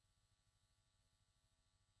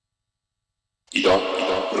Ida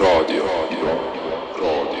raadio.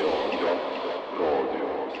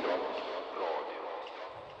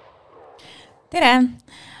 Tere!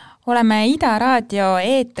 Oleme Ida raadio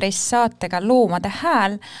eetris saatega Loomade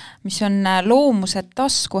Hääl, mis on loomuse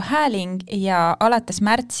taskuhääling ja alates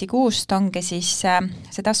märtsikuust ongi siis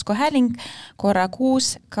see taskuhääling korra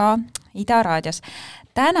kuus ka Ida raadios.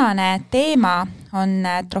 Tänane teema on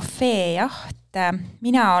trofeejaht.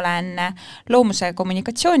 Mina olen loomuse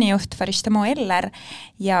kommunikatsioonijuht Farištamo Eller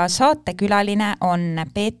ja saatekülaline on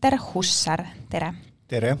Peeter Hussar. Tere!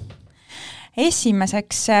 Tere!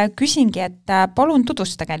 Esimeseks küsingi, et palun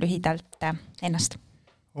tutvustage lühidalt ennast.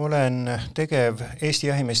 Olen tegev Eesti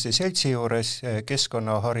Jahimeeste Seltsi juures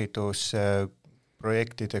keskkonnaharidus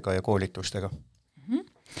projektidega ja koolitustega.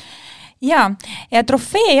 Ja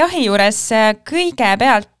trofeejahi juures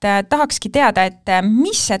kõigepealt tahakski teada, et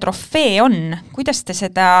mis see trofee on, kuidas te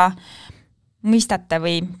seda mõistate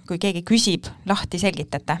või kui keegi küsib, lahti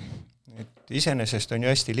selgitate? Iseenesest on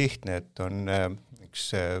ju hästi lihtne, et on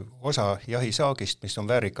üks osa jahisaagist, mis on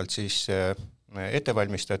väärikalt siis ette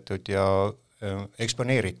valmistatud ja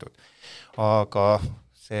eksponeeritud. Aga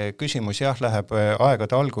see küsimus läheb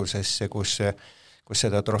aegade algusesse, kus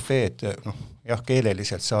seda trofeed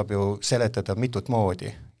keeleliselt saab ju seletada mitut moodi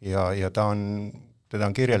ja teda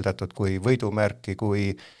on kirjeldatud kui võidumärki,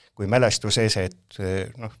 kui mälestuseset.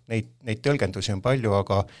 Neid tõlgendusi on palju,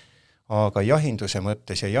 aga jahinduse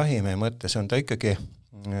mõttes ja jahimehe mõttes on ta ikkagi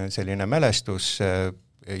selline mälestus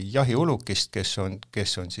jahiulukist,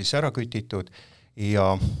 kes on siis ära kütitud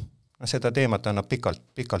ja seda teemat annab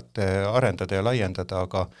pikalt arendada ja laiendada,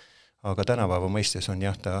 aga tänapäeva mõistes on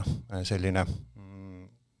ta selline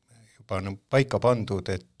juba paika pandud,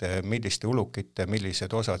 et milliste ulukite,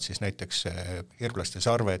 millised osad siis näiteks hirvlaste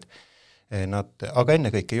sarved, aga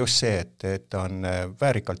ennekõike just see, et ta on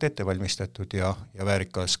väärikalt ette valmistatud ja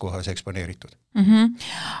väärikas kohas eksponeeritud.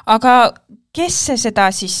 Aga kes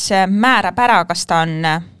seda siis määrab ära, kas ta on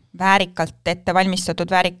väärikalt ette valmistatud,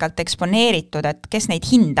 väärikalt eksponeeritud, et kes neid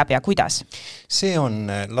hindab ja kuidas? See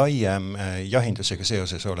on laiem jahindusega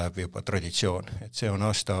seoses olev juba traditsioon, et see on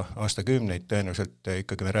aastakümneid, tõenäoliselt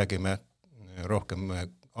ikkagi me räägime rohkem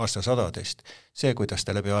aastasadadest. See, kuidas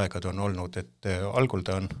ta läbi aegad on olnud, et algul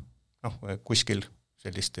ta on kuskil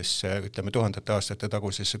sellistes, ütleme, 1000 aastate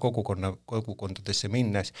tagusesse kogukondadesse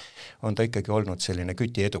minnes on ta ikkagi olnud selline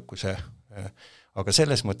kütiedukuse, aga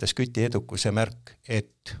selles mõttes kütiedukuse märk,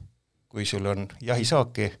 et kui sul on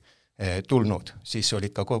jahisaaki tulnud, siis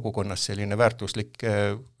olid ka kogukonnas selline väärtuslik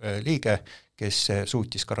liige, kes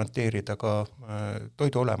suutis garanteerida ka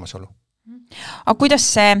toidu olemasolu. Aga kuidas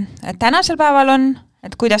see tänasel päeval on,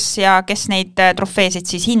 et kuidas ja kes neid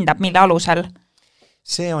trofeesid siis hindab, mille alusel?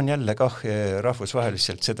 See on jälle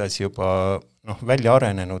rahvusvaheliselt sedasi juba välja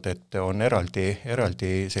arenenud, et on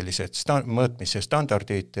eraldi sellised mõõtmise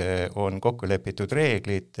standardid, on kokku lepitud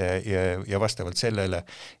reeglid ja vastavalt sellele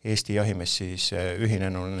Eesti jahimees siis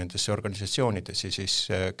ühinenud nendesse organisatsioonidesse siis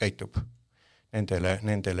käitub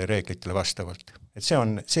nendele reeglitele vastavalt. Et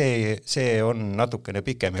see on natukene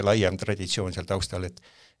pikem ja laiem traditsioon seal taustal, et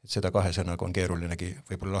seda kahe sõnaga on keerulinegi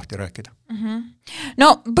võib-olla lahti rääkida. No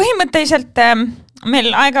põhimõtteliselt meil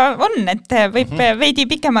aega on, et võib veidi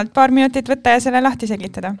pikemalt paar minutit võtta ja selle lahti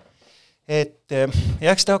selgitada.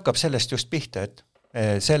 Eks ta hakkab sellest just pihta,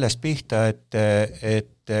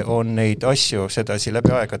 et on neid asju sedasi läbi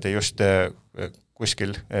aegade just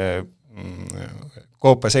kuskil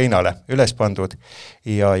koopa seinale üles pandud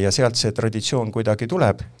ja sealt see traditsioon kuidagi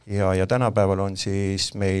tuleb ja tänapäeval on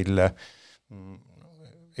siis meil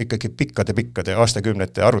ikkagi pikkade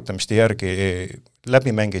aastakümnete arutamiste järgi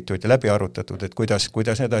läbi mängitud ja läbi arutatud, et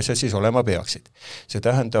kuidas need asjad siis olema peaksid. See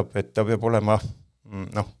tähendab, et ta peab olema,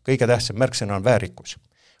 kõige tähtsam märksõna on väärikus.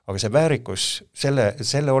 Aga see väärikus,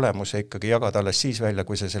 selle olemuse ikkagi jagada alles siis välja,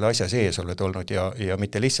 kui sa selle asja sees oled olnud ja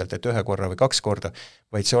mitte lihtsalt, et 1 korra või 2 korda,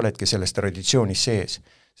 vaid sa oledki selles traditsioonis sees.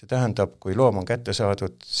 See tähendab, kui loom on kätte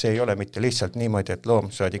saadud, see ei ole mitte lihtsalt niimoodi, et loom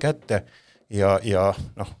saadi kätte ja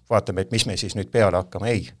vaatame, et mis me siis nüüd peale hakkame.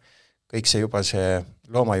 Ei, kõik see juba see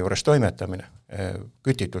looma juures toimetamine,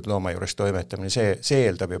 kütitud looma juures toimetamine, see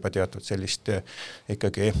eeldab juba teatud sellist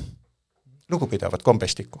ikkagi lugupidavat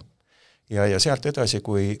kombestikku. Ja sealt edasi,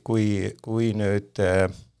 kui nüüd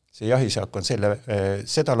see jahisaak on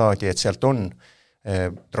seda laadi, et sealt on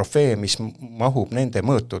trofee, mis mahub nende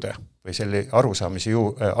mõõtude või selle arusaamise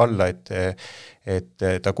alla, et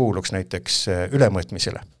ta kuuluks näiteks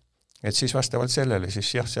ülemõõtmisele. Et siis vastavalt sellele, siis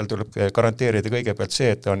seal tuleb garanteerida kõigepealt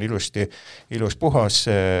see, et ta on ilus puhas,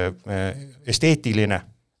 esteetiline,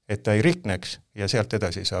 et ta ei rikneks ja sealt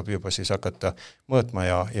edasi saab juba siis hakata mõõtma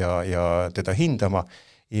ja teda hindama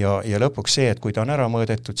ja lõpuks see, et kui ta on ära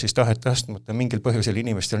mõõdetud, siis tahtmata mingil põhjusel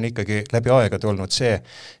inimestel on ikkagi läbi aegade olnud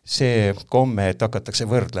see komme, et hakatakse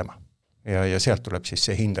võrdlema. Ja sealt tuleb siis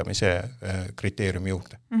see hindamise kriteeriumi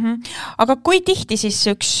juurde. Aga kui tihti siis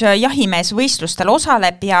üks jahimees võistlustel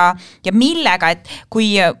osaleb ja millega, et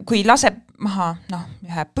kui laseb maha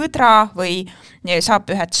ühe põdra või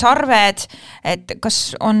saab ühed sarved, et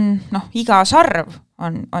kas on iga sarv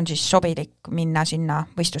on siis sobilik minna sinna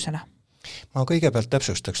võistlusele? Ma kõigepealt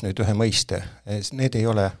täpsustaks nüüd ühe mõiste. Need ei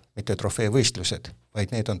ole mitte trofee võistlused,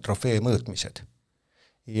 vaid need on trofee mõõtmised.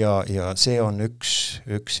 Ja see on üks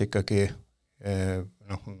ikkagi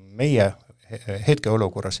meie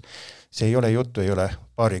hetkeolukorras. See ei ole juttu, ei ole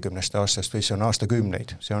paarikümnest aastast, või see on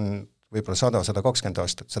aastakümneid. See on võib-olla 100, 120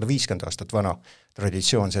 aastat, 150 aastat vana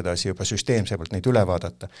traditsioon sedasi juba süsteemsemalt neid üle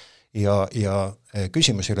vaadata. Ja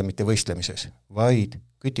küsimus ei ole mitte võistlemises, vaid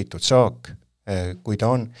kütitud saak, kui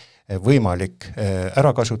ta on võimalik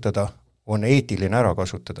ära kasutada, on eetiline ära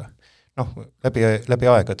kasutada. Läbi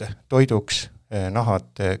aegade toiduks,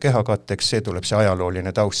 nahad kehakatteks, see tuleb see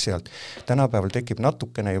ajalooline taust sealt. Tänapäeval tekib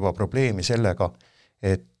natukene juba probleemi sellega,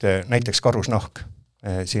 et näiteks karusnahk,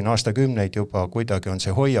 siin aastakümneid juba kuidagi on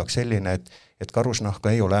see hoiak selline, et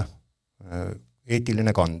karusnahka ei ole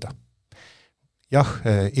eetiline kanda. Jah,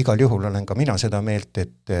 igal juhul olen ka mina seda meelt,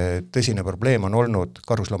 et tõsine probleem on olnud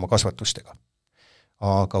karusloomakasvatustega.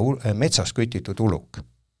 Aga metsas kütitud uluk.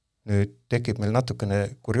 Nüüd tekib meil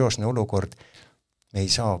natukene kurioosne olukord, me ei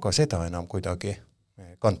saa ka seda enam kuidagi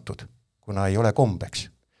kantud, kuna ei ole kombeks.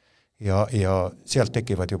 Ja sealt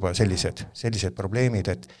tekivad juba sellised probleemid,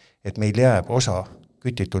 et meil jääb osa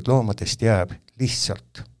kütitud loomadest jääb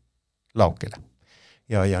lihtsalt laukile.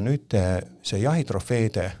 Ja nüüd see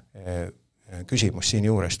jahitrofeede küsimus siin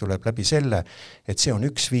juures tuleb läbi selle, et see on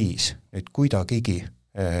üks viis nüüd kuidagigi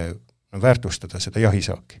väärtustada seda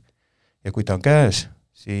jahisaaki. Ja kui ta on käes,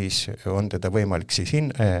 siis on teda võimalik siis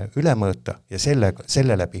üle mõõta ja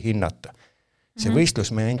selle läbi hinnata. See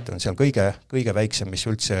võistlusmoment on seal kõige väiksem, mis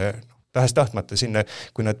üldse tahes-tahtmata sinna,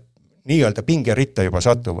 kui nad nii-öelda pingeritta juba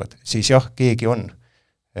satuvad, siis jah, keegi on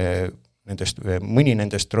mõni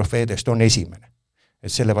nendest trofeedest on esimene.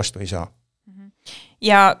 Et selle vastu ei saa.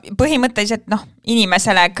 Ja põhimõtteliselt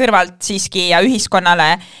inimesele kõrvalt siiski ja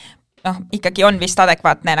ühiskonnale ikkagi on vist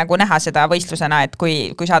adekvaatne nagu näha seda võistlusena, et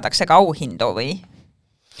kui saadakse ka auhindu või?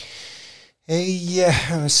 Ei,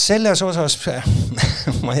 selles osas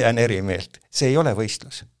ma jään eri meelt. See ei ole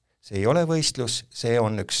võistlus. See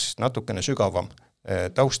on üks natukene sügavam.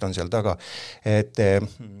 Taust on seal taga. Et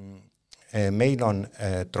meil on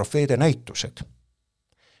trofeede näitused.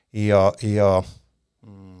 Ja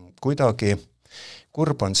kuidagi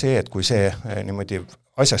kurb on see, et kui see niimoodi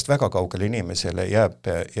asjast väga kaugele inimesele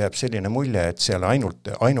jääb selline mulje, et seal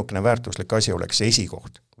ainukene väärtuslik asi oleks see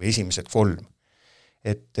esikoht või esimesed 3.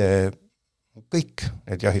 Et kõik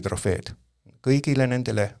need jahitrofeed, kõigile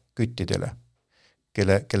nendele küttidele,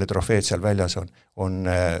 kelle trofeed seal väljas on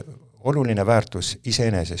oluline väärtus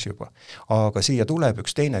iseeneses juba. Aga siia tuleb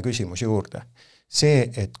üks teine küsimus juurde.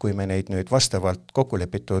 See, et kui me neid nüüd vastavalt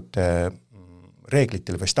kokkulepitud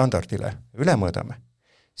reeglitele või standardile üle mõõdame,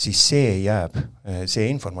 siis see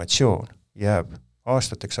informatsioon jääb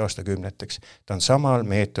aastakümneteks. Ta on samal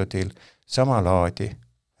meetodil, sama laadi,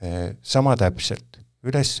 sama täpselt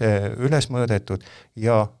üles mõõdetud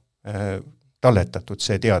ja talletatud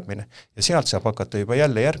see teadmine. Ja sealt saab hakata juba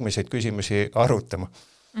jälle järgmiseid küsimusi arutama.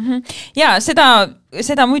 Ja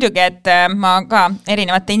seda muidugi, et ma ka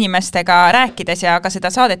erinevate inimestega rääkides ja ka seda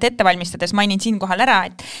saadet ette valmistades mainin siinkohal ära,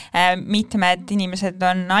 et mitmed inimesed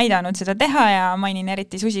on aidanud seda teha ja mainin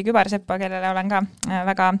eriti Susi Kübarseppa, kellele olen ka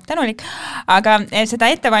väga tänulik. Aga seda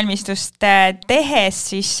ettevalmistust tehes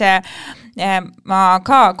siis ma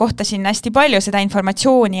ka kohtasin hästi palju seda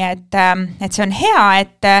informatsiooni, et see on hea,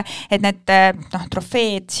 et need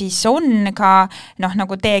trofeed siis on ka,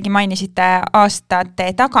 nagu teiegi mainisite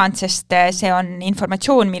aastate tagant, sest see on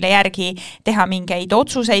informatsioon, mille järgi teha mingeid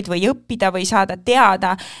otsuseid või õppida või saada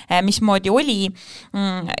teada, mismoodi oli.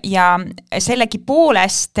 Ja sellegi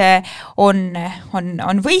poolest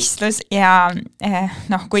on võistlus ja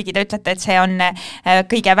kuigi te ütlete, et see on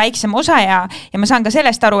kõige väiksem osa ja ma saan ka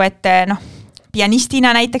sellest aru, et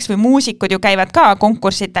pianistina näiteks või muusikud ju käivad ka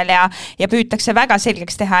konkursitel ja püütakse väga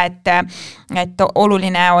selgeks teha, et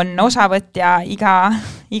oluline on osavõtt ja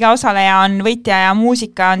iga osaleja on võitja ja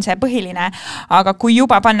muusika on see põhiline. Aga kui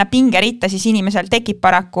juba panna pingeritta, siis inimesel tekib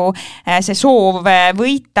paraku see soov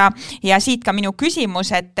võita. Ja siit ka minu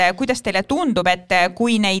küsimus, et kuidas teile tundub, et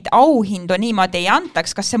kui neid auhindu niimoodi ei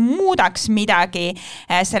antaks, kas see muudaks midagi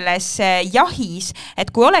selles jahis,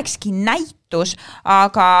 et kui olekski näitus,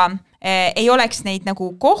 aga ei oleks neid nagu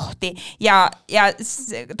kohti ja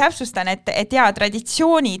täpsustan, et jaa,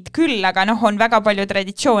 traditsioonid küll, aga on väga palju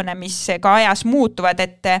traditsioone, mis ka ajas muutuvad,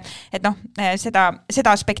 et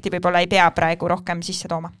seda aspekti võib-olla ei pea praegu rohkem sisse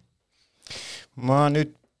tooma. Ma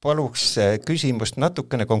nüüd paluks küsimust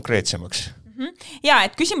natukene konkreetsemaks. Ja,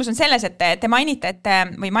 et küsimus on selles, et te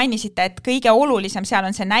mainisite, et kõige olulisem seal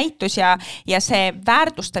on see näitus ja see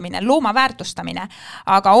väärtustamine, looma väärtustamine,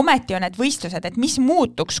 aga ometi on need võistlused, et mis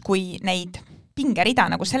muutuks, kui neid pingerida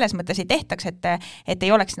nagu selles mõttes ei tehtaks, et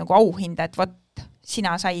ei oleks nagu auhinda, et vot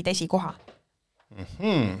sina said esikoha?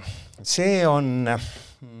 See on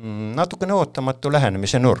natukene ootamatu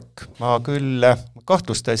lähenemise nurk. Ma küll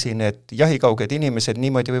kahtlustasin, et jahikauged inimesed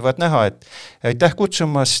niimoodi võivad näha, et aitäh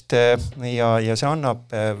kutsumast ja see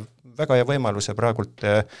annab väga hea võimaluse praegult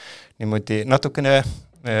niimoodi natukene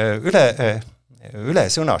üle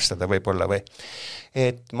sõnastada võib-olla või.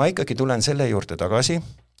 Et ma ikkagi tulen selle juurde tagasi,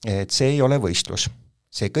 et see ei ole võistlus.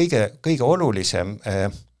 See kõige olulisem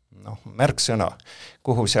märksõna,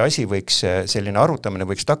 kuhu see asi võiks, selline arutamine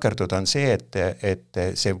võiks takerduda, on see, et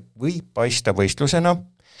see võib paista võistlusena.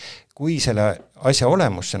 Kui selle asja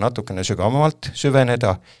olemusse natukene sügavamalt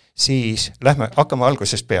süveneda, siis hakkame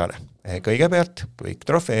algusest peale. Kõigepealt kõik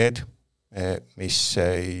trofeed, mis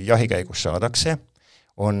jahikäigus saadakse,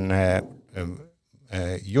 on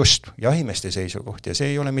just jahimeeste seisukoht ja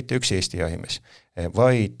see ei ole mitte üks Eesti jahimees,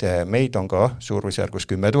 vaid meid on ka suurusjärgus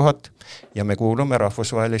 10 000 ja me kuulume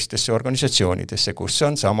rahvusvahelistesse organisatsioonidesse, kus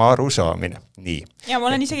on sama arusaamine. Nii. Ja ma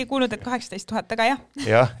olen isegi kuulnud, et 18 000, aga jah.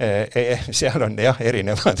 Jah, seal on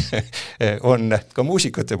erinevad. On ka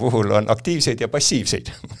muusikute puhul on aktiivseid ja passiivseid.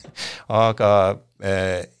 Aga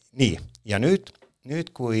nii, ja nüüd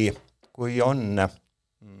kui on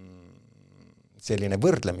selline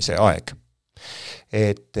võrdlemise aeg,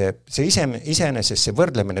 et see iseenesest see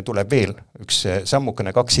võrdlemine tuleb veel üks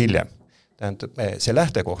sammukene 2 hiljem. Tähendab, see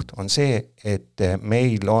lähtekoht on see, et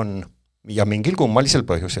meil on ja mingil kummalisel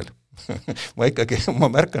põhjusel. ma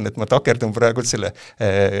märkan, et ma takerdun praegu selle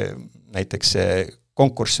näiteks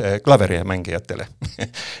konkurss klaverimängijatele.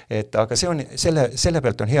 Aga selle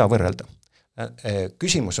pealt on hea võrrelda.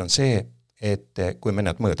 Küsimus on see, et kui me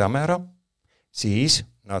nad mõõdame ära, siis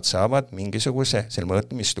nad saavad selle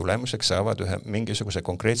mõõtmistulemuseks saavad mingisuguse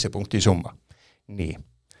konkreetse punkti summa. Nii.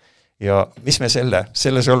 Ja mis me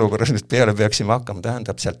selles olukorras nüüd peale peaksime hakkama,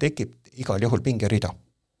 tähendab, seal tekib igal juhul pingerida.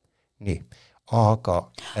 Nii. Aga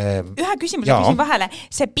ühe küsimuse küsin vahele.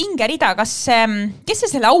 See pingerida, kes see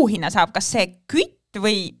selle auhinna saab? Kas see kütt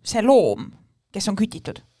või see loom, kes on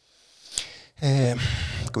kütitud?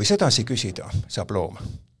 Kui sedasi küsida, saab loom.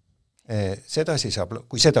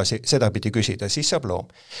 Kui seda pidi küsida, siis saab loom.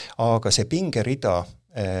 Aga see pingerida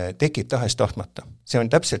tekib tahes tahtmata. See on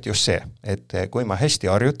täpselt just see, et kui ma hästi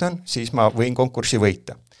harjutan, siis ma võin konkurssi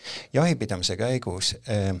võita. Jahipidamise käigus,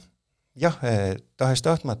 tahes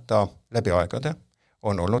tahtmata läbi aegade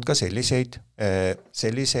on olnud ka selliseid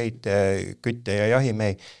kütte ja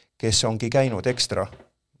jahimehi, kes ongi käinud ekstra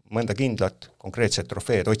mõnda kindlat konkreetset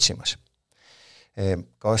trofeed otsimas.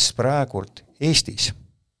 Kas praegult Eestis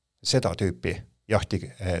seda tüüpi jahti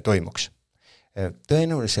toimuks?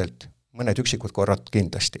 Tõenäoliselt mõned üksikud korrad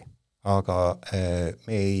kindlasti, aga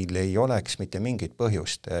meil ei oleks mitte mingit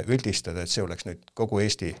põhjust üldistada, et see oleks nüüd kogu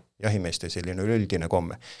Eesti jahimeeste selline üldine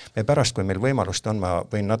komme. Me pärast, kui meil võimalust on, ma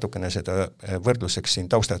võin natukene seda võrdluseks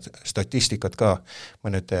siin taustastatistikat ka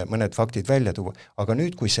mõned faktid välja tuua, aga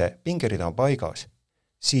nüüd, kui see pingerida on paigas,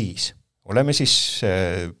 siis oleme siis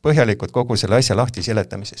põhjalikud kogu selle asja lahti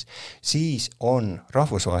seletamises, siis on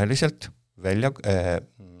rahvusvaheliselt välja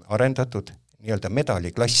arendatud nii-öelda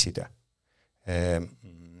medaliklasside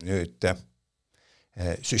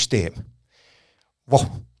süsteem.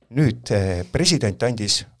 Nüüd president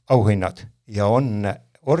andis auhinnad ja on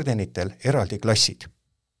ordenitel eraldi klassid.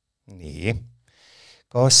 Nii.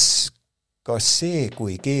 Kas see,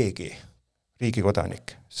 kui keegi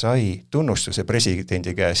riigikodanik sai tunnustuse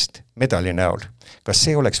presidendi käest medali näol, kas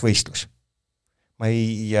see oleks võistlus? Ma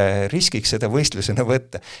ei riskiks seda võistlusena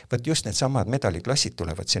võtta, võt just need samad medaliklassid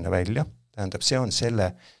tulevad sinna välja, tähendab, see on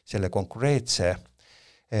selle konkreetse,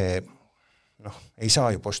 ei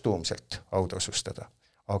saa ju postuumselt autosustada,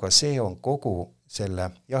 aga see on kogu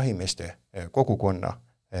selle jahimeeste kogukonna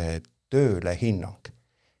tööle hinnang,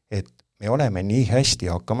 et me oleme nii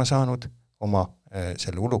hästi hakkama saanud oma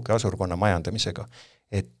selle uluke asurkonna majandamisega,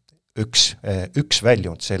 et üks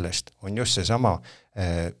väljund sellest on just seesama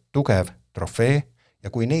tugev trofee ja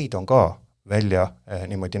kui neid on ka välja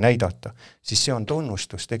niimoodi näidata, siis see on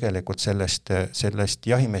tunnustus tegelikult sellest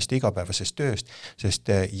jahimeeste igapäevasest tööst, sest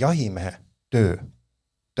jahimehe töö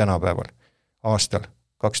tänapäeval aastal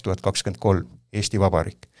 2023 Eesti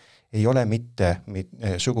Vabariik ei ole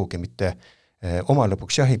sugugi mitte oma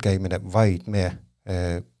lõpuks jahil käimine, vaid me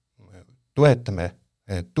toetame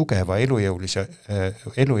tugeva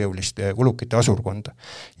elujõulist ulukite asurkonda.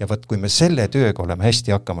 Ja võt, kui me selle tööga oleme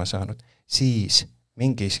hästi hakkama saanud, siis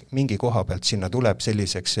mingi koha pealt sinna tuleb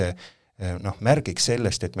selliseks märgiks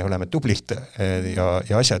sellest, et me oleme tublilt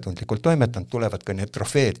ja asjatundlikult toimetanud, tulevad ka need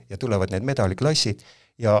trofeed ja tulevad need medaliklassid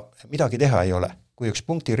ja midagi teha ei ole. Kui üks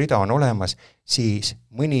punktirida on olemas, siis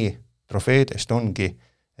mõni trofeedest ongi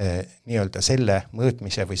nii-öelda selle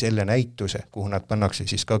mõõtmise või selle näituse, kuhu nad pannakse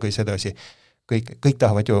siis ka sedasi. Kõik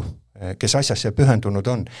tahavad ju, kes asjasse pühendunud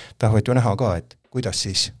on, tahavad ju näha ka, et kuidas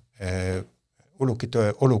siis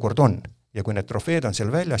ulukite olukord on. Ja kui need trofeed on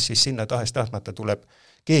seal väljas, siis sinna tahes-tahtmata tuleb,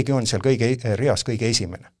 keegi on seal reas kõige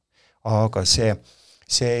esimene. Aga see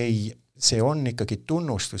on ikkagi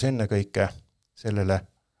tunnustus ennekõike sellele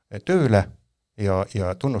tööle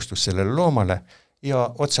ja tunnustus sellele loomale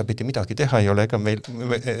ja otsapidi midagi teha ei ole, ega meil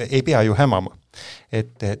ei pea ju hämama.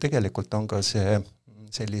 Et tegelikult on ka see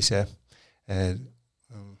sellise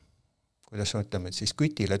kuidas ütleme, siis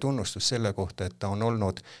kütile tunnustus selle kohta, et ta on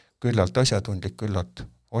olnud küllalt asjatundlik, küllalt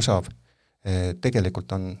osav.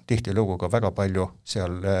 Tegelikult on tihtilugu ka väga palju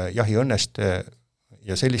seal jahiõnnest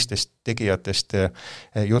ja sellistest tegijatest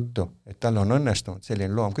juttu, et tal on õnnestunud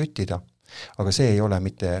selline loom küttida, aga see ei ole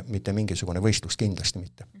mitte mingisugune võistlus, kindlasti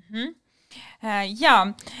mitte. Ja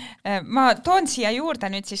ma toon siia juurde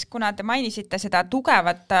nüüd siis, kuna te mainisite seda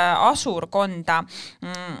tugevat asurkonda,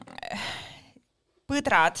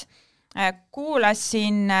 põdrad.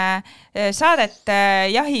 Kuulasin saadet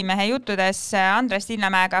jahimehe juttudes Andres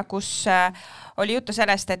Linnamäega, kus oli juttu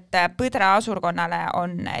sellest, et põdra asurkonnale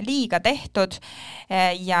on liiga tehtud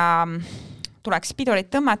ja tuleks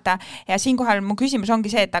pidurit tõmmata. Ja siinkohal mu küsimus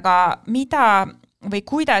ongi see, et aga mida või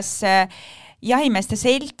kuidas jahimeeste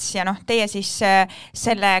selts ja teie siis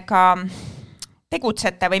sellega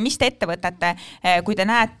tegutsete või mis te ette võtate, kui te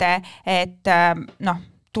näete, et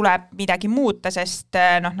tuleb midagi muuta, sest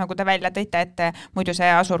nagu te välja tõite, et muidu see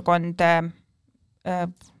asurkond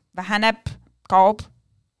väheneb, kaob?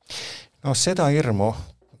 Seda hirmu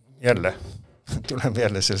jälle, tuleb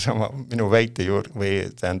jälle sellesama minu väite juurde või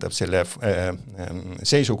tähendab selle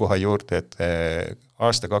seisukoha juurde, et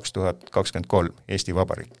aasta 2023 Eesti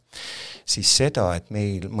Vabariik. Siis seda, et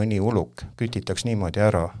meil mõni uluk kütitaks niimoodi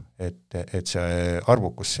ära, et see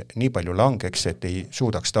arvukus nii palju langeks, et ei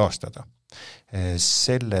suudaks taastada.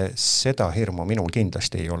 Seda hirmu minul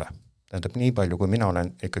kindlasti ei ole. Tähendab, nii palju, kui mina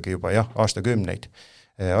olen ikkagi juba aastakümneid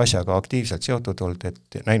asjaga aktiivselt seotud olnud,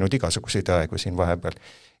 et näinud igasuguseid aegu siin vahepeal,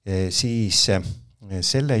 siis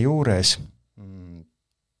selle juures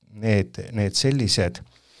need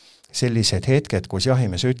sellised hetked, kus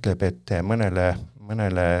jahimees ütleb, et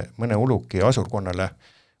mõne uluki asurkonnale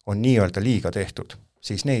on nii-öelda liiga tehtud,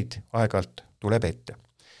 siis neid aeg-ajalt tuleb ette.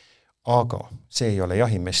 Aga see ei ole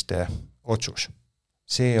jahimeeste otsus.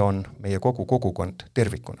 See on meie kogu kogukond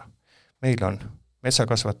tervikuna. Meil on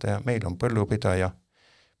metsakasvataja, meil on põllupidaja,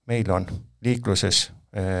 meil on liikluses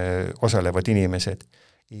osalevad inimesed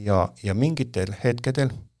ja mingitel hetkedel,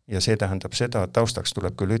 ja see tähendab seda, et taustaks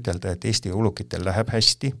tuleb küll ütelda, et Eesti ulukitel läheb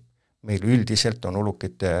hästi, meil üldiselt on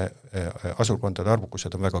ulukite asurkondade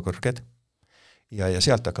arvukused on väga kõrged ja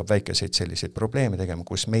sealt hakkab väikeseid selliseid probleeme tegema,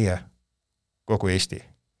 kus meie kogu Eesti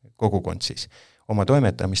kogukond siis oma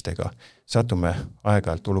toimetamistega satume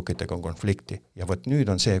aeg-ajalt ulukitega konflikti. Ja võt nüüd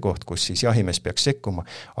on see koht, kus siis jahimees peaks sekkuma,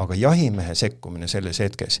 aga jahimehe sekkumine selles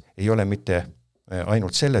hetkes ei ole mitte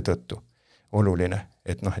ainult selle tõttu oluline,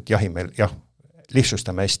 et jahimeel,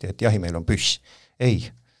 lihtsustame hästi, et jahimeel on püss.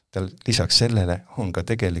 Ei, tal lisaks sellele on ka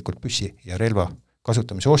tegelikult püssi ja relva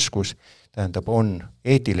kasutamise oskus, tähendab, on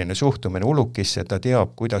eetiline suhtumine ulukisse, ta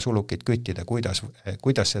teab, kuidas ulukit küttida,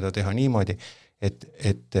 kuidas seda teha niimoodi,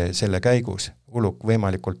 et selle käigus uluk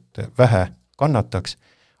võimalikult vähe kannataks,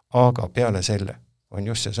 aga peale selle on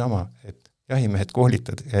just see sama, et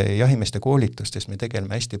jahimeeste koolitustes me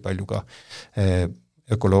tegeleme hästi palju ka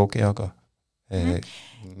ökoloogiaga,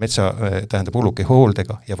 tähendab uluki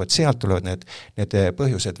hooldega ja võt sealt tulevad need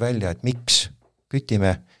põhjused välja, et miks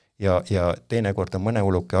kütime ja teinekord on mõne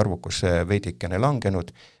uluki arvukus veidikene langenud,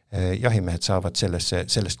 jahimehed saavad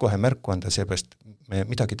sellest kohe märku anda, seepärast me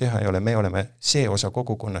midagi teha ei ole, me oleme see osa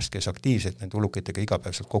kogukonnast, kes aktiivselt nende ulukitega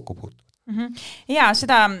igapäevselt kokku puutuvad. Ja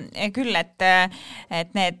seda küll,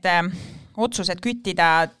 et need otsused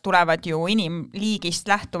küttida tulevad ju inimliigist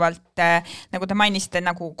lähtuvalt, nagu te mainisite,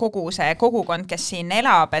 nagu kogu see kogukond, kes siin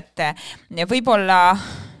elab, et võib-olla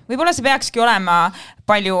see peakski olema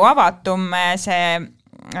palju avatum see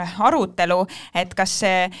arutelu, et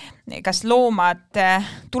kas loomad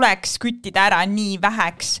tuleks küttida ära nii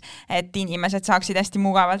väheks, et inimesed saaksid hästi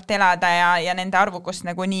mugavalt elada ja nende arvukust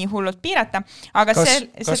nagu nii hullult piirata. Aga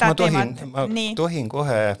kas ma tohin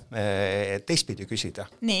kohe teistpidi küsida?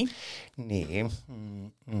 Nii.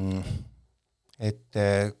 Et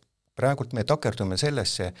praegult me takerdume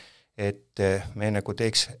sellesse, et me nagu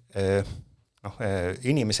teeks,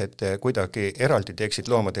 inimesed kuidagi eraldi teeksid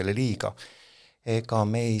loomadele liiga. Ega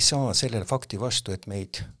me ei saa sellele fakti vastu, et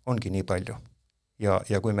meid ongi nii palju.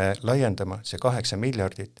 Ja kui me laiendame, see 8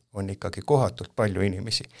 miljardit on ikkagi kohatult palju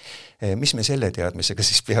inimesi. Mis me selle teadmisega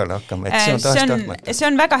siis peale hakkame? See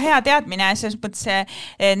on väga hea teadmine, selles mõttes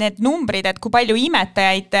need numbrid, et kui palju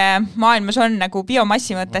imetajaid maailmas on nagu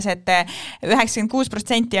biomassi mõttes, et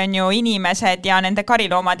 96% on ju inimesed ja nende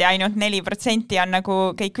kariloomad ja ainult 4% on nagu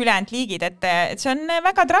kõik ülejäänud liigid, et see on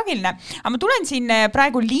väga traagiline. Aga ma tulen siin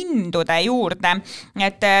praegu lindude juurde,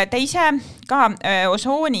 et te ise ka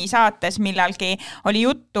Osooni saates millalgi oli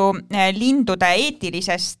juttu lindude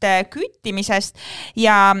eetilisest küttimisest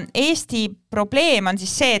ja Eesti probleem on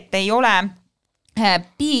siis see, et ei ole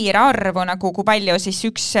piirarvu, nagu kui palju siis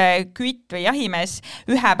üks kütt või jahimees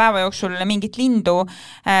ühe päeva jooksul mingit lindu,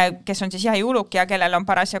 kes on siis jahiuluk ja kellel on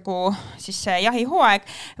parasjagu siis jahihooaeg,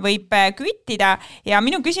 võib küttida. Ja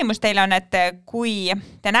minu küsimus teile on, et kui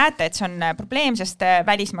te näete, et see on probleem, sest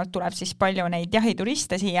välismaalt tuleb siis palju neid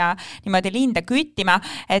jahituriste siia niimoodi linde küttima,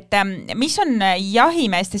 et mis on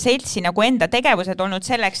jahimeeste seltsi nagu enda tegevused olnud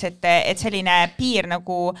selleks, et selline piir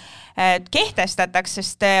nagu kehtestataks,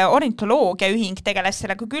 sest ornitoloogia ühing tegeles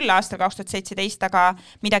sellega küll aastal 2017, aga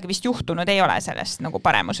midagi vist juhtunud ei ole sellest nagu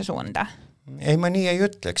paremuse suunda. Ei, ma nii ei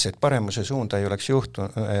ütleks, et paremuse suunda ei oleks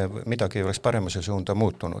midagi ei oleks paremuse suunda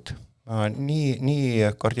muutunud. Nii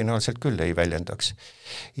kardinaalselt küll ei väljendaks.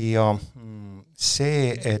 Ja see,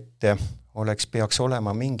 et peaks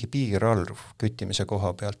olema mingi piirarv küttimise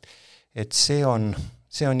koha pealt, et see on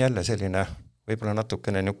jälle selline võib-olla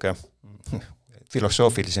natukene niuke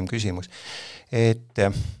filosoofilisem küsimus, et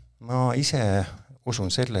ma ise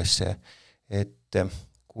usun sellesse, et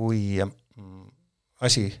kui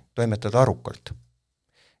asi toimetada arukalt,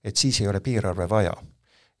 et siis ei ole piirarve vaja.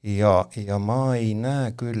 Ja ma ei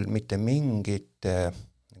näe küll mitte mingit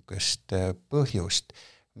põhjust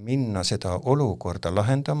minna seda olukorda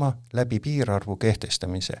lahendama läbi piirarvu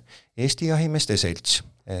kehtestamise. Eesti jahimeeste selts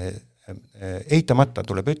eitamata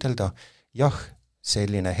tuleb ütelda, jah,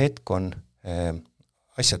 selline hetk on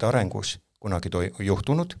asjade arengus kunagi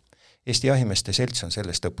juhtunud. Eesti jahimeeste selts on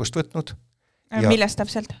sellest õppust võtnud. Millest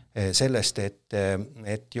täpselt? Sellest,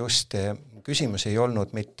 et just küsimus ei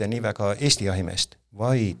olnud mitte nii väga Eesti jahimeest,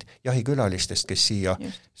 vaid jahikülalistest, kes siia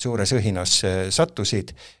suures õhinas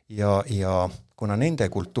sattusid ja kuna nende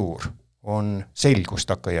kultuur on selgust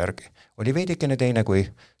takkajärgi, oli veidikene teine kui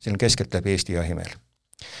siin keskelt läbi Eesti jahimeel.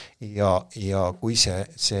 Ja kui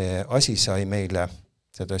see asi sai meile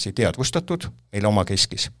sedasi teadvustatud, meile oma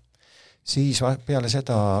keskis, siis peale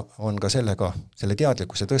seda on ka selle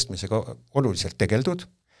teadlikkuse tõstmisega oluliselt tegeldud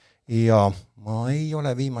ja ma ei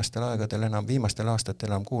ole viimastel aastatel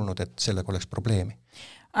enam kuulnud, et sellega oleks probleemi.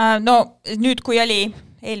 No nüüd, kui oli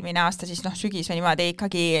eelmine aasta, siis sügis või niimoodi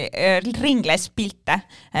ikkagi ringles pilte,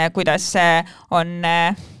 kuidas on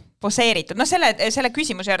poseeritud. Selle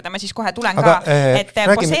küsimuse juurde ma siis kohe tulen ka, et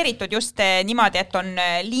poseeritud just niimoodi, et on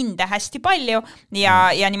linde hästi palju ja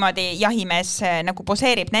niimoodi jahimees nagu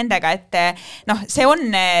poseerib nendega, et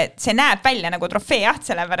see näeb välja nagu trofeejaht,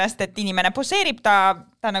 sellepärast, et inimene poseerib,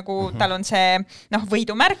 ta nagu, tal on see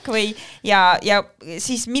võidumärk ja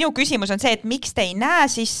siis minu küsimus on see, et miks te ei näe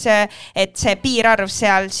siis, et see piirarv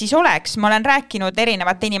seal siis oleks. Ma olen rääkinud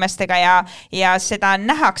erinevate inimestega ja seda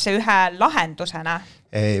nähakse ühe lahendusena.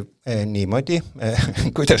 Niimoodi,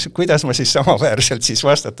 kuidas ma siis samaväärselt siis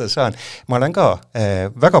vastata saan. Ma olen ka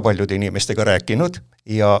väga paljude inimestega rääkinud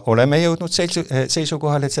ja oleme jõudnud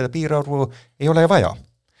seisukohale, et seda piirarvu ei ole vaja.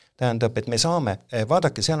 Tähendab, et me saame,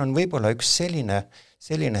 vaadake, seal on võib-olla üks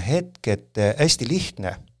selline hetk, et hästi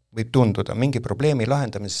lihtne võib tunduda mingi probleemi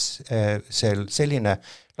lahendamisel selline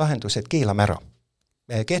lahendus, et keelame ära.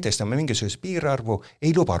 Kehtestame mingisuguse piirarvu,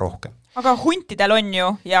 ei luba rohkem. Aga huntidel on ju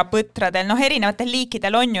ja põtradel, erinevatel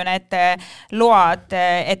liikidel on ju need load,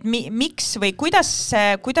 et miks või kuidas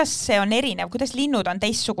see on erinev, kuidas linnud on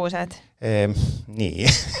teistsugused? Nii.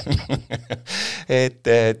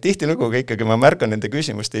 Et tihtilugu ikkagi ma märkan nende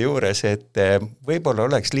küsimuste juures, et võib-olla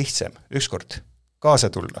oleks lihtsam ükskord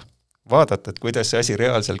kaasa tulla, vaadata, et kuidas see asi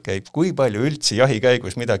reaalselt käib, kui palju üldse jahi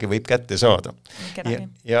käigus midagi võib kätte saada.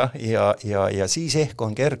 Ja siis ehk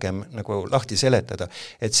on kergem nagu lahti seletada,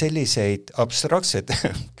 et selliseid abstraktsed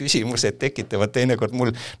küsimused tekitavad teinekord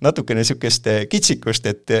mul natukene niisugust kitsikust,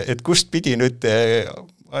 et kust pidi nüüd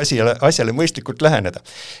asjale mõistlikult läheneda.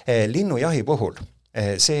 Linnujahi puhul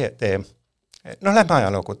lähme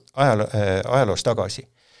ajaloos tagasi.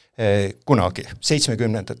 Kunagi,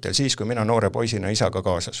 70-ndatel, siis kui mina noore poisina isaga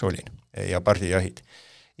kaasas olin ja pardijahid.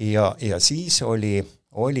 Ja siis oli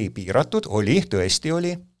piiratud, tõesti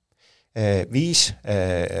oli 5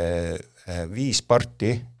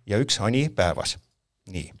 parti ja 1 hani päevas.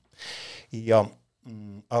 Nii.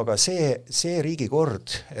 Aga see riigikord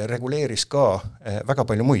reguleeris ka väga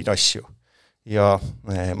palju muid asju. Ja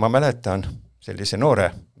ma mäletan sellise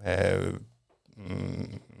noore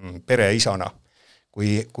pereisana,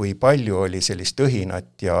 kui palju oli sellist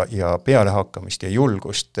õhinat ja pealehakkamist ja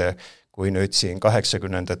julgust, kui nüüd siin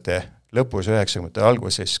 80-ndate lõpus, 90-ndate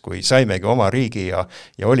alguses, kui saimegi oma riigi ja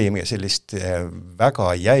olime sellist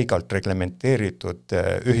väga jäigalt reglementeeritud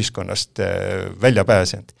ühiskonnast välja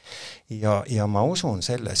pääsenud. Ja ma usun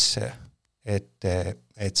sellesse, et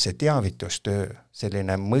see teavitustöö,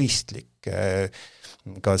 selline mõistlik,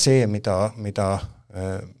 ka see, mida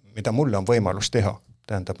mulle on võimalus teha,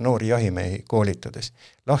 tähendab noori jahimehi koolitades,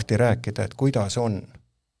 lahti rääkida, et kuidas on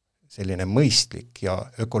selline mõistlik ja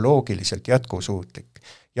ökoloogiliselt jätkusuutlik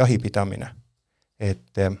jahipidamine.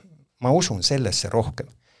 Et ma usun sellesse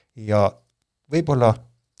rohkem ja võib-olla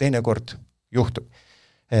teinekord juhtub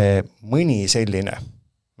mõni selline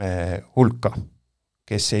hulka,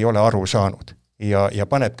 kes ei ole aru saanud ja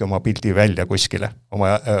panebki oma pildi välja kuskile,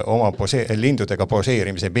 oma lindudega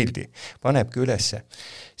poseerimise pildi, panebki ülesse,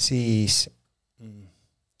 siis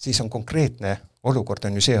on konkreetne olukord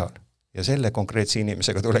on ju seal ja selle konkreetse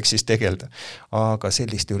inimesega tuleks siis tegelda. Aga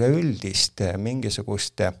sellist üleüldist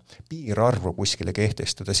mingisugust piirarvu kuskile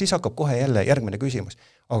kehtestada, siis hakkab kohe jälle järgmine küsimus.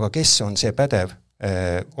 Aga kes on see pädev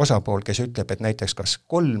osapool, kes ütleb, et näiteks kas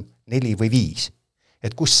 3, 4 või 5?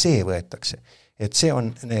 Et kus see võetakse? Et see on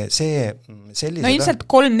sellise... No ilmselt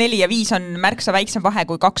 3, 4 ja 5 on märksa väiksem vahe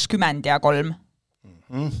kui 20 ja 3.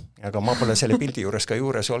 Aga ma pole selle pildi juures ka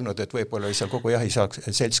juures olnud, et võib-olla oli seal kogu jahisaaks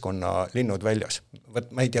seltskonna linnud väljas.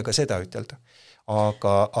 Ma ei tea ka seda ütelda.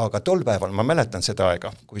 Aga tol päeval, ma mäletan seda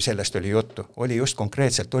aega, kui sellest oli juttu, oli just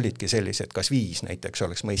konkreetselt olidki sellised, kas 5 näiteks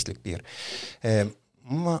oleks mõistlik piir.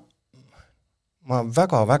 Ma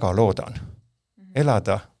väga-väga loodan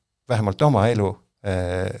elada vähemalt oma elu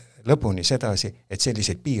lõpuni sedasi, et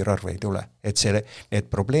selliseid piirarve ei tule, et need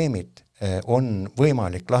probleemid on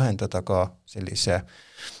võimalik lahendada ka sellise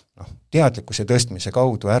teadlikkuse tõstmise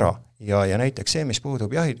kaudu ära ja näiteks see, mis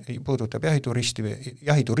puudutab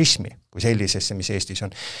jahiturismi kui sellisesse, mis Eestis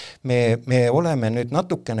on. Me oleme nüüd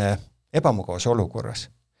natukene ebamugavas olukorras,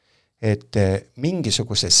 et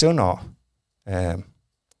mingisuguse sõna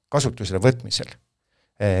kasutusele võtmisel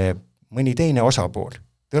mõni teine osapool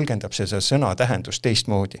tõlgendab seda sõna tähendust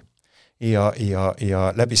teistmoodi ja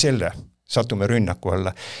läbi selle satume rünnaku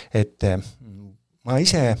alla, et ma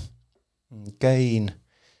ise käin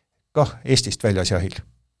kah Eestist väljas jahil,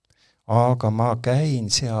 aga ma käin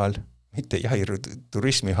seal mitte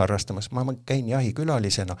jahiturismi harrastamas, ma käin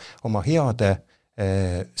jahikülalisena oma heade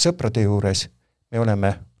sõprade juures, me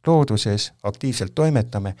oleme looduses, aktiivselt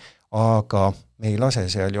toimetame, aga me ei lase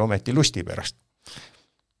seal ju ometi lusti pärast.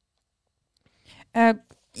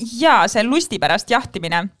 Jaa, see lusti pärast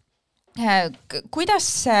jahtimine.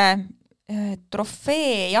 Kuidas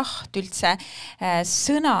trofeejaht üldse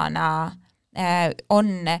sõnana on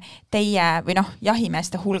teie või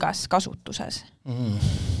jahimeeste hulgas kasutuses?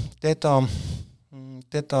 Teda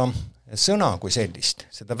sõna kui sellist,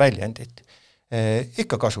 seda väljendit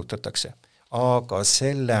ikka kasutatakse, aga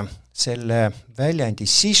selle väljendi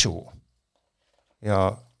sisu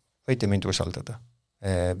ja võite mind usaldada,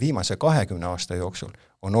 viimase 20 aasta jooksul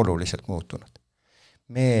on oluliselt muutunud.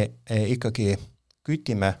 Me ikkagi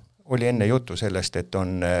kütime, oli enne jutu sellest, et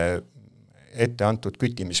on ette antud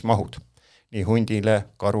küttimismahud nii hundile,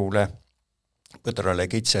 karule, põdrale,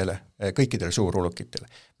 kitsele, kõikidele suurulukitele,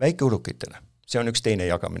 väikeulukitele. See on üks teine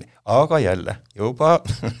jagamine. Aga jälle,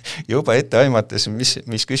 juba ette aimates,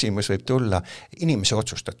 mis küsimus võib tulla, inimese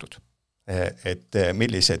otsustatud, et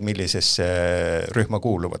millises rühma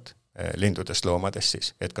kuuluvad lindudest, loomadest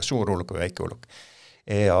siis, et kas suuruluk või väikeuluk.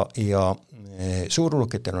 Ja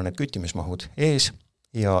suurulukitel on need küttimismahud ees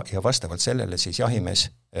ja vastavalt sellele siis jahimees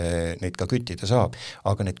neid ka küttida saab,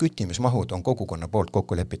 aga need küttimismahud on kogukonna poolt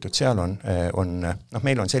kokku lepitud, seal on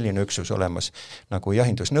meil on selline üksus olemas nagu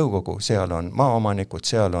jahindusnõukogu, seal on maaomanikud,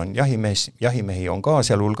 seal on jahimehi on ka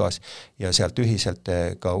seal hulgas ja sealt ühiselt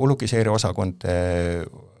ka ulukiseire osakond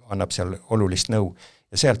annab seal olulist nõu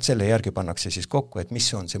ja sealt selle järgi pannakse siis kokku, et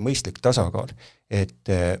mis on see mõistlik tasakaal,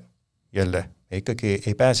 et jälle ikkagi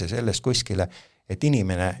ei pääse sellest kuskile, et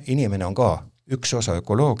inimene on ka üks osa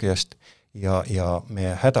ökoloogiast ja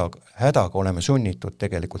me hädaga oleme sunnitud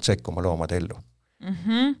tegelikult sekkuma loomade ellu.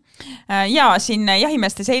 Ja siin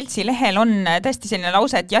jahimeeste seltsi lehel on tõesti selline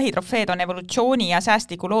lause, et jahitrofeed on evolutsiooni ja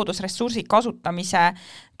säästliku loodusressursi kasutamise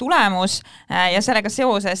tulemus ja sellega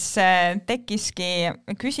seoses tekkiski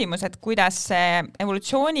küsimus, et kuidas see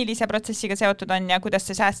evolutsioonilise protsessiga seotud on ja kuidas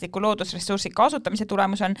see säästliku loodusressursi kasutamise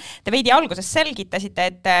tulemus on. Te veidi alguses selgitasite,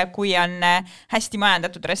 et kui on hästi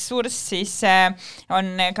majandatud ressurss, siis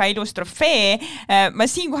on ka ilus trofee. Ma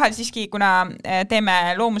siinkohal siiski, kuna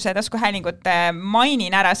teeme Loomuse taskuhäälingut,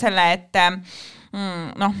 mainin ära selle, et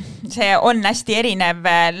see on hästi erinev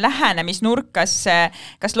lähenemisnurk,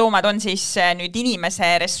 kas loomad on siis nüüd inimese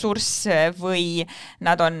ressurss või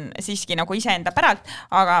nad on siiski nagu iseenda päralt,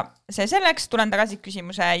 aga see selleks, tulen tagasi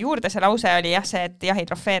küsimuse juurde, see lause oli see, et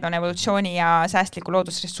jahitrofeed on evolutsiooni ja säästliku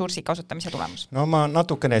loodusressursi kasutamise tulemus. No ma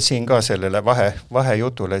natukene siin ka sellele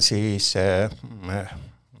vahejutule siis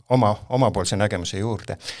omapoolse nägemuse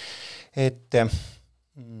juurde, et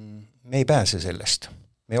me ei pääse sellest.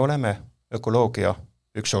 Me oleme ökoloogia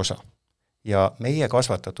üks osa ja meie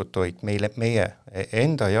kasvatatud toit, meie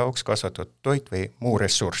enda jaoks kasvatatud toit või muu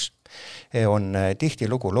ressurss on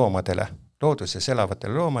tihtilugu loomadele, looduses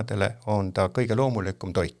elavatele loomadele on ta kõige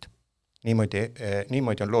loomulikum toit.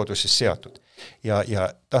 Niimoodi on looduses seatud ja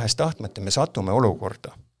tahes tahtmata me satume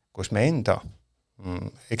olukorda, kus me enda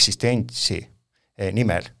eksistentsi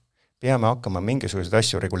nimel peame hakkama mingisuguseid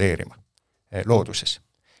asju reguleerima looduses.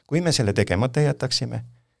 Kui me selle tegemata jätaksime,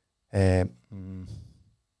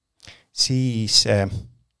 siis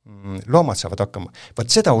loomad saavad hakkama. Vaat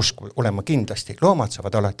seda usku olema kindlasti. Loomad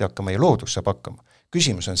saavad alati hakkama ja loodus saab hakkama.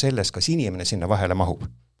 Küsimus on selles, kas inimene sinna vahele mahub.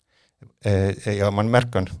 Ja ma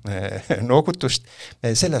märkan noogutust.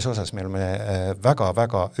 Selles osas me oleme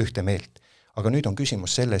väga-väga ühte meelt. Aga nüüd on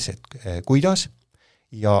küsimus selles, et kuidas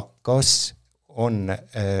ja kas on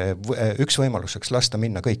üks võimaluseks lasta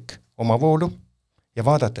minna kõik oma voolu ja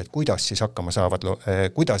vaadata, et kuidas siis hakkama saavad,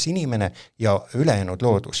 kuidas inimene ja ülejäänud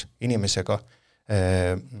loodus inimesega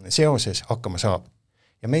seoses hakkama saab.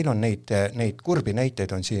 Ja meil on neid kurbi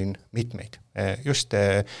näiteid on siin mitmeid, just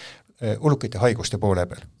ulukite haiguste poole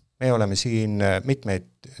peal. Me oleme siin mitmeid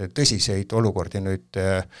tõsiseid olukordi nüüd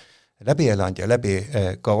läbi elanud ja läbi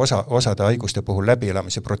ka osade haiguste puhul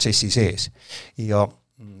läbielamise protsessi sees. Ja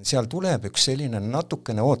seal tuleb üks selline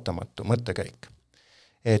natukene ootamatu mõttekäik,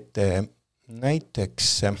 et näiteks,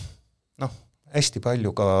 hästi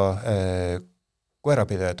palju ka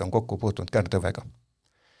koerapidajad on kokku puutunud kärntõvega.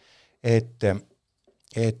 Et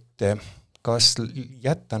kas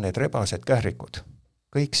jätta need rebased kährikud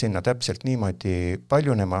kõik sinna täpselt niimoodi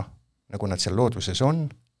paljunema, nagu nad seal looduses on,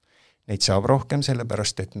 neid saab rohkem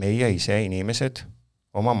sellepärast, et meie ise inimesed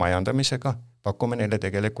oma majandamisega pakume neile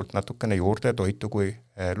tegelikult natukene juurde toitu, kui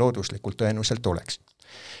looduslikult tõenäoliselt oleks.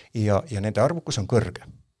 Ja nende arvukus on kõrge.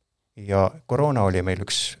 Ja koroona oli meil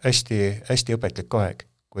üks hästi õpetlik aeg,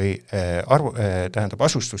 kui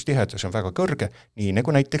asustustihedus on väga kõrge, nii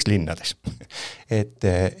nagu näiteks linnades. Et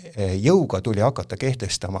jõuga tuli hakata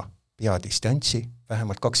kehtestama peadistantsi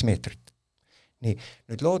vähemalt 2 meetrit. Nii,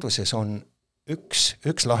 nüüd looduses on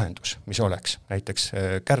üks lahendus, mis oleks näiteks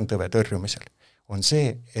kärntõve tõrjumisel, on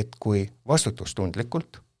see, et kui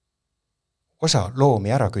vastutustundlikult osa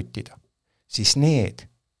loomi ära küttida, siis need,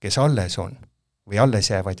 kes alles on, või alles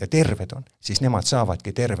jäävad ja terved on, siis nemad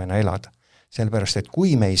saavadki tervena elada. Sellepärast, et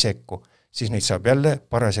kui me ei sekku, siis neid saab jälle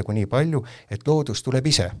parasjagu nii palju, et loodus tuleb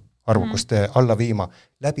ise arvukust alla viima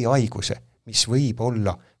läbi haiguse, mis võib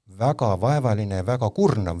olla väga vaevaline ja väga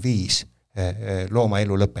kurnav viis looma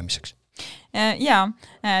elu lõppemiseks. Jaa,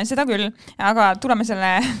 seda küll, aga tuleme selle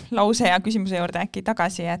lause ja küsimuse juurde äkki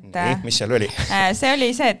tagasi, et mis seal oli? See oli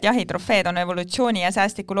see, et jahitrofeed on evolutsiooni ja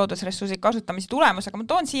säästliku loodusressursi kasutamise tulemus, aga ma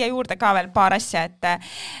toon siia juurde ka veel paar asja,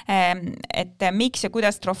 et miks ja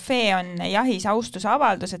kuidas trofee on jahis austuse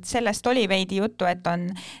avaldus, et sellest oli veidi juttu, et on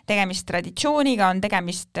tegemist traditsiooniga, on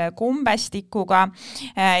tegemist kumbestikuga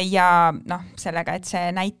ja sellega, et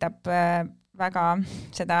see näitab väga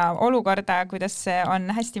seda olukorda, kuidas see on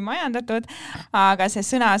hästi majandatud, aga see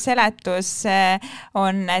sõna seletus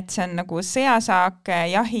on, et see on nagu sõjasaak,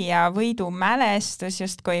 jahi ja võidu mälestus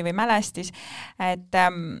justkui või mälestis. Et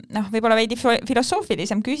võib-olla veidi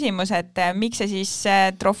filosoofilisem küsimus, et miks see siis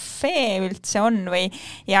trofee üldse on või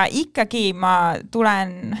ja ikkagi ma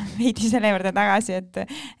tulen veidi selle juurde tagasi,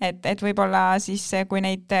 et võib-olla siis, kui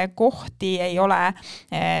neid kohti ei ole,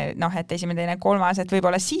 et esimene, teine, kolmas, et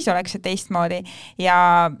võib-olla siis oleks see teistmoodi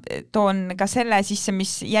ja toon ka selle sisse,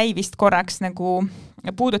 mis jäi vist korraks nagu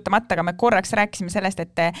puudutamata, aga me korraks rääkisime sellest,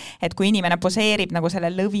 et kui inimene poseerib nagu selle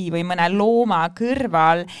lõvi või mõne looma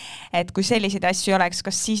kõrval, et kui selliseid asju oleks,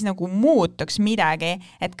 kas siis nagu muutuks midagi,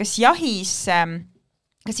 et kas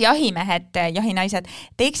jahimehed, jahinaised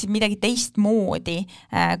teeksid midagi teistmoodi,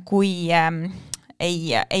 kui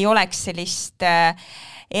ei oleks sellist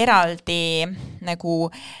eraldi,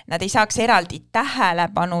 nagu nad ei saaks eraldi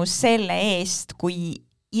tähelepanu selle eest, kui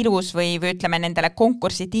ilus või ütleme nendele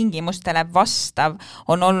konkursi tingimustele vastav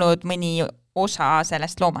on olnud mõni osa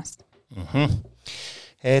sellest loomast?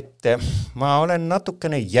 Et ma olen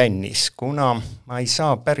natukene jännis, kuna ma ei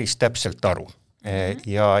saa päris täpselt aru.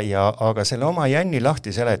 Aga selle oma jänni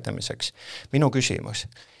lahti seletamiseks minu küsimus.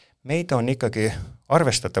 Meid on ikkagi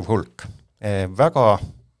arvestatav hulk, väga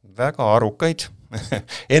arukaid,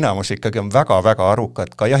 enamus ikkagi on väga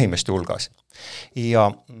arukad ka jahimeeste hulgas.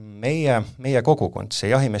 Ja meie kogukond, see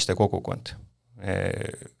jahimeeste kogukond,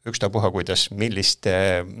 ükstapuha kuidas, milliste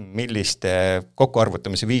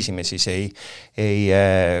kokkuarvutamise viisi me siis ei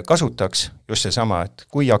kasutaks, just seesama, et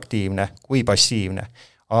kui aktiivne, kui passiivne,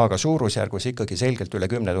 aga suurusjärgus ikkagi selgelt üle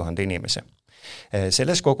 10 000 inimese.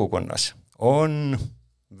 Selles kogukonnas on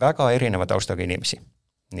väga erineva taustaga inimesi.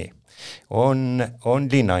 Nii. On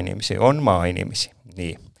linnainimesi, on maainimesi.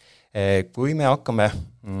 Nii. Kui me hakkame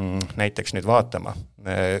näiteks nüüd vaatama,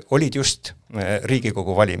 olid just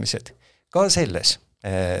Riigikogu valimised, ka selles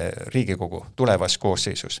Riigikogu tulevas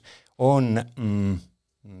koosseisus on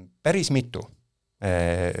päris mitu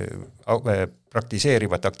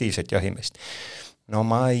praktiseerivat aktiivset jahimeest. No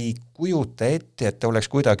ma ei kujuta ette, et oleks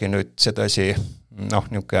kuidagi nüüd sedasi,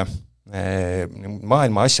 niisugune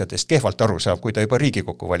maailma asjadest kehvalt aru saab, kui ta juba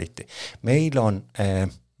Riigikokku valiti. Meil on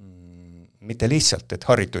mitte lihtsalt, et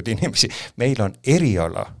haritud inimesi, meil on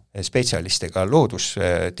eriala spetsialistega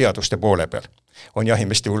loodusteaduste poole peal, on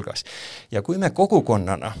jahimeeste hulgas. Ja kui me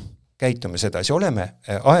kogukonnana käitume sedasi, oleme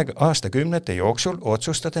aastakümnete jooksul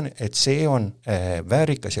otsustada, et see on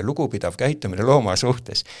väärikas ja lugupidav käitumine looma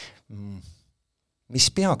suhtes,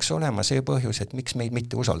 mis peaks olema see põhjus, et miks meid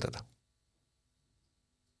mitte usaldada?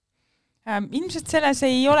 Ilmselt selles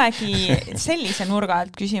ei olegi sellise nurga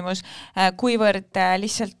alt küsimus, kuivõrd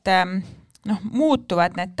lihtsalt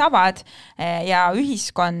muutuvad need tavad ja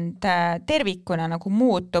ühiskond tervikuna nagu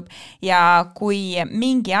muutub ja kui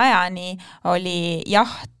mingi ajani oli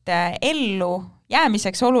jaht ellu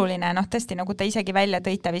jäämiseks oluline, tõesti nagu te isegi välja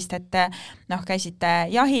tõite vist, et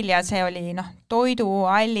käisite jahil ja see oli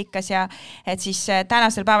toiduallikas ja et siis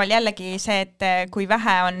tänasel päeval jällegi see, et kui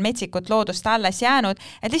vähe on metsikut loodust alles jäänud,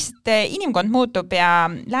 et lihtsalt inimkond muutub ja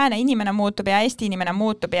lääne inimene muutub ja Eesti inimene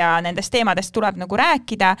muutub ja nendest teemadest tuleb nagu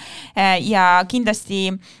rääkida ja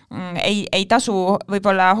kindlasti ei tasu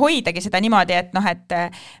võib-olla hoidagi seda niimoodi, et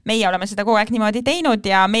meie oleme seda kogu aeg niimoodi teinud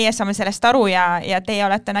ja meie saame sellest aru ja teie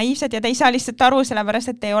olete naiivsed ja te ei saa lihtsalt aru, sellepärast,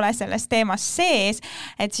 et ei ole selles teemas sees,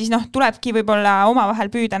 et siis tulebki võib-olla omavahel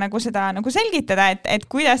püüda nagu seda nagu selgitada, et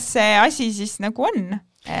kuidas see asi siis nagu on.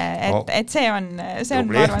 Et see on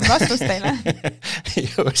ma arvan vastus teile.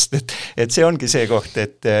 Just, et see ongi see koht,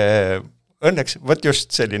 et õnneks võt just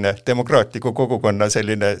selline demokraatliku kogukonna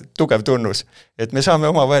selline tugev tunnus, et me saame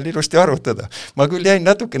omavahel ilusti arutada. Ma küll jäin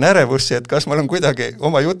natuke ärevusse, et kas ma olen kuidagi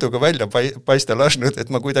oma jutuga välja paista lasnud, et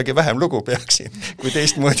ma kuidagi vähem lugu peaksin, kui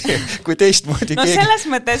teistmoodi keegi. Selles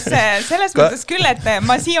mõttes küll, et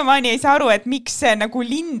ma siiamaani ei saa aru, et miks nagu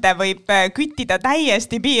linde võib küttida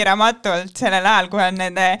täiesti piiramatult sellel ajal, kui on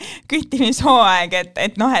nende küttimishooaeg,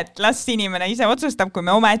 et las inimene ise otsustab, kui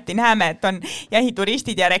me ometi näeme, et on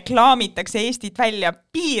jahituristid ja reklaamitakse Eestit välja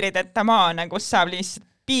piirideta maana, kus saab lihtsalt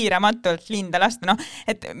piiramatult linde lasta.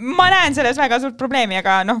 Et ma näen selles väga suurt probleemi,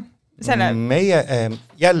 aga selle... Meie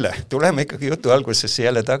jälle, tuleme ikkagi jutu algusesse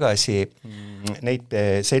jälle tagasi, neid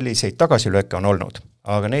selliseid tagasilööke on olnud,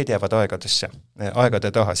 aga need jäävad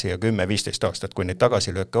aegade taha siia 10-15 aastat, kui neid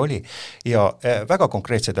tagasilööke oli ja väga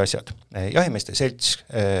konkreetsed asjad. Jahimeeste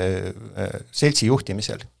seltsi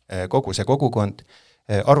juhtimisel kogu see kogukond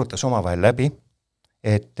arutas omavahel läbi,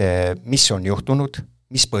 et mis on juhtunud,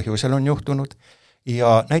 mis põhjusel on juhtunud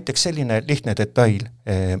ja näiteks selline lihtne detail,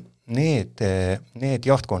 need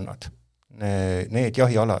jahtkonnad, need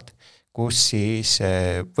jahialad, kus siis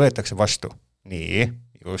võetakse vastu. Nii,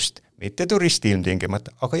 just, mitte turisti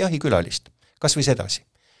ilmtingimata, aga jahikülalist. Kas või sedasi?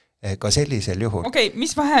 Ka sellisel juhul. Okei,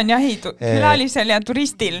 mis vahe on jahikülalisel ja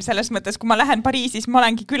turistil? Selles mõttes, kui ma lähen Pariisis, ma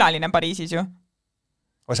olengi külaline Pariisis ju.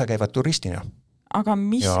 Osa käivad turistina. Aga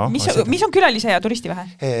mis on külalise ja turisti vahe?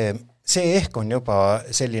 See ehk on juba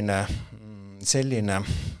selline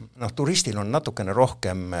turistil on natukene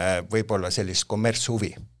rohkem võib-olla sellist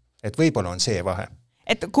kommertshuvi. Et võib-olla on see vahe.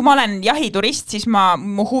 Et kui ma olen jahiturist, siis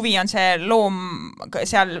mu huvi on see loom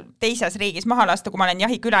seal teises riigis maha lasta, kui ma olen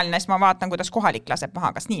jahikülaline, siis ma vaatan, kuidas kohalik laseb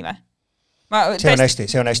maha, kas nii või?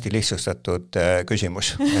 See on hästi lihtsustatud küsimus.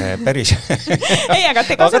 Päris. Ei, aga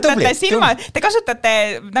te kasutate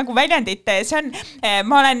nagu väljendit, see on,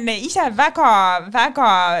 ma olen ise väga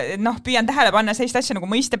püüan tähele panna sellist asja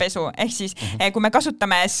nagu mõistepesu, ehk siis kui me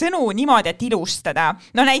kasutame sõnu niimoodi, et ilustada,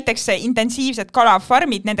 näiteks intensiivsed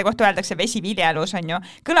kalafarmid, nende kohta öeldakse vesiviljelus, on ju,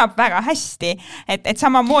 kõlab väga hästi, et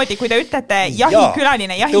samamoodi, kui te ütlete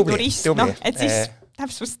jahikülaline, jahiturist, et siis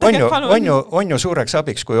on ju suureks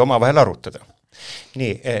abiks, kui omavahel arutada.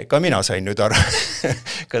 Nii, ka mina sain nüüd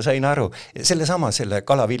aru. Selle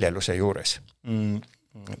kalaviljeluse juures.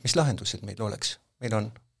 Mis lahendused meil oleks? Meil on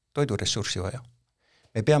toiduressurssi vaja.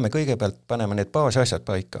 Me peame kõigepealt panema need baasasjad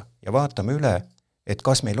paika ja vaatame üle, et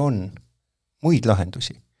kas meil on muid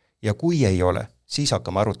lahendusi. Ja kui ei ole, siis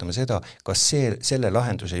hakkame arutama seda, kas selle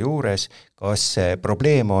lahenduse juures, kas see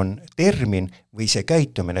probleem on termin või see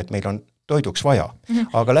käitumine, et meil on toiduks vaja.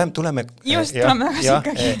 Aga tuleme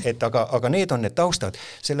aga need on need taustad,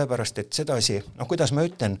 sellepärast, et sedasi, kuidas ma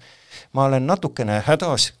ütlen, ma olen natukene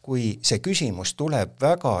hädas, kui see küsimus tuleb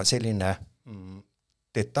väga selline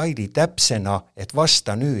detaili täpsena, et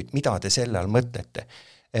vasta nüüd, mida te selle all mõtlete.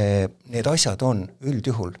 Need asjad on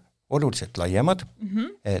üldjuhul oluliselt laiemad,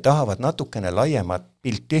 tahavad natukene laiemat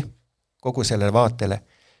pilti kogu sellele vaatele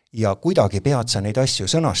ja kuidagi pead sa neid asju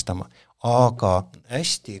sõnastama, aga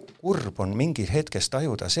hästi kurb on mingis hetkes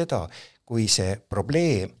tajuda seda, kui see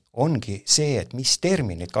probleem ongi see, et mis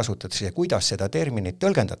terminit kasutatakse ja kuidas seda terminit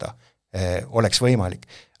tõlgendada oleks võimalik.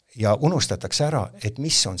 Ja unustatakse ära, et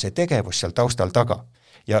mis on see tegevus seal taustal taga.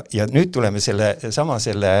 Ja nüüd tuleme selle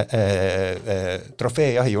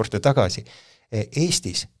trofeejahi juurde tagasi.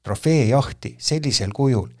 Eestis trofeejahti sellisel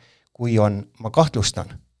kujul, kui on, ma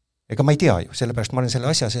kahtlustan, ega ma ei tea ju, sellepärast ma olen selle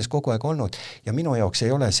asja sees kogu aeg olnud ja minu jaoks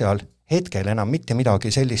ei ole seal hetkel enam mitte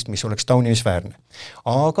midagi sellist, mis oleks taunimisväärne.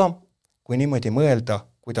 Aga kui niimoodi mõelda,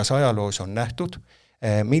 kuidas ajaloos on nähtud,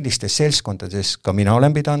 millistes seltskondades ka mina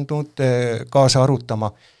olen pidanud kaasa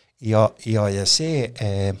arutama ja see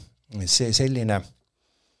selline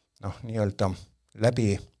nii-öelda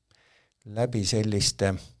läbi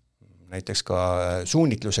selliste näiteks ka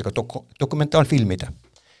suunitlusega dokumentaalfilmide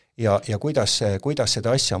ja kuidas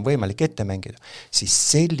seda asja on võimalik ette mängida, siis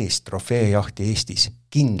sellist trofeejahti Eestis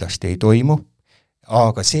kindlasti ei toimu,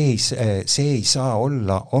 aga see ei saa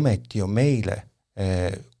olla ometi ju meile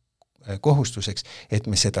kohustuseks, et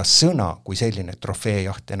me seda sõna kui selline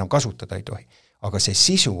trofeejaht enam kasutada ei tohi. Aga see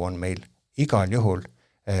sisu on meil igal juhul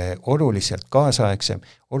oluliselt kaasaegsem,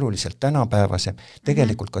 oluliselt tänapäevasem,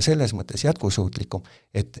 tegelikult ka selles mõttes jätkusuutlikum,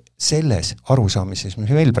 et selles arusaamises, mis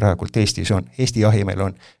meil praegult Eestis on, Eesti jahi meil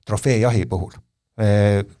on trofeejahi puhul.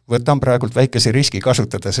 Võtan praegult väikese riski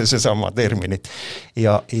kasutada seesama terminit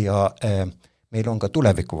ja meil on ka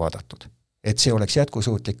tulevikku vaadatud, et see oleks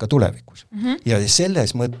jätkusuutlik ka tulevikus. Ja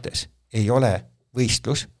selles mõttes ei ole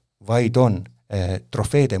võistlus, vaid on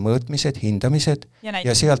trofeede mõõtmised, hindamised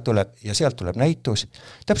ja sealt tuleb näitus.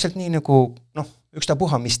 Täpselt nii nagu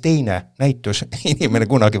ükstapuha, mis teine näitus inimene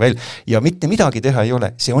kunagi veel ja mitte midagi teha ei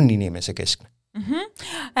ole, see on inimese keskne.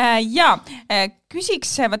 Ja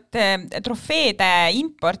küsiks trofeede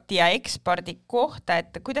importi ja ekspordi kohta,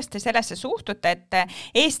 et kuidas te sellesse suhtute, et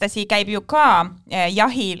eestlasi käib ju ka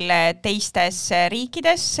jahil teistes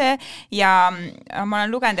riikides ja ma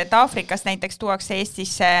olen lugenud, et Aafrikas näiteks tuuakse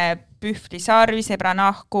Eestisse pühvlisarvi,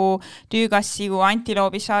 sebranahku, tüügassigu,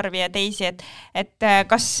 antiloobisarvi ja teisi, et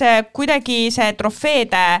kas kuidagi see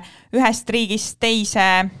trofeede ühest riigist teise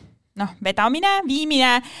vedamine,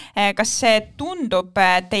 viimine, kas see tundub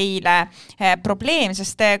teile probleem,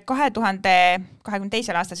 sest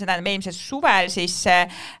 2022. aastal, seda eelmisel suvel, siis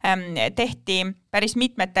tehti päris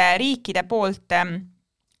mitmete riikide poolt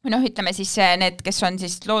ütleme siis need, kes on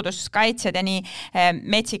siis looduskaitsjad ja nii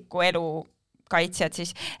metsiku elu kaitsjad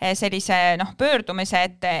siis sellise pöördumise,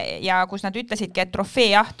 ja kus nad ütlesidki, et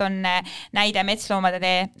trofeejaht on näide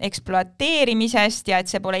metsloomade ekspluateerimisest ja et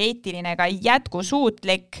see pole eetiline ega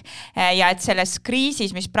jätkusuutlik ja et selles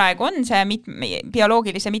kriisis, mis praegu on see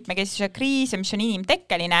bioloogilise mitmekesisuse kriis, mis on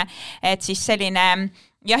inimtekkeline, et siis selline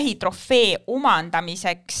jahitrofee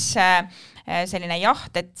omandamiseks selline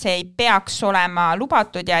jaht, et see ei peaks olema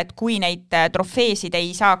lubatud ja et kui neid trofeesid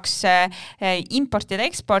ei saaks importida,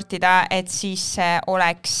 eksportida, et siis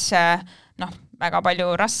oleks väga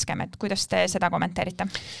palju raskem, et kuidas te seda kommenteerite?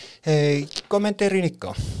 Kommenteerin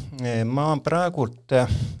ikka. Ma praegult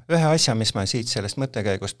ühe asja, mis ma siit sellest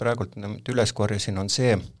mõttekäigust praegult üles korjasin, on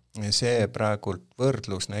see praegult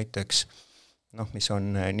võrdlus näiteks, mis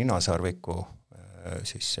on ninasarviku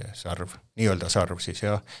siis sarv, nii-öelda sarv siis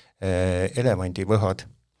ja elevandivõhad.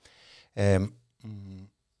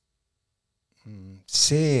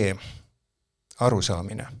 See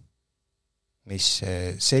arusaamine, mis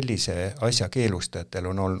sellise asja keelustajatel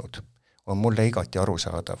on olnud, on mulle igati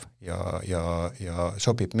arusaadav ja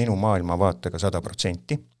sobib minu maailmavaatega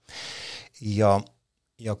 100%.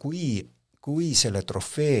 Ja kui selle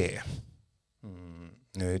trofee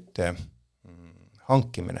nüüd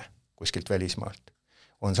hankimine kuskilt välismaalt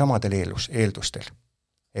on samadel eeldustel,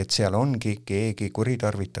 et seal ongi keegi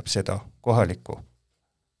kuritarvitab seda kohalikku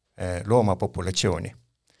loomapopulatsiooni,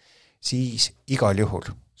 siis igal juhul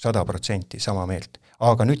 100% sama meelt.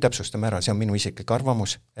 Aga nüüd täpsustame ära, see on minu isiklik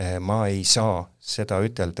arvamus, ma ei saa seda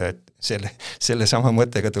ütelda, et selle sama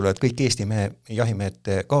mõttega tulevad kõik Eesti jahimehed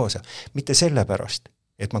kaasa. Mitte sellepärast,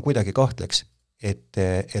 et ma kuidagi kahtleks, et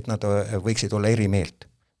nad võiksid olla eri meelt.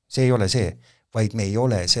 See ei ole see, vaid me ei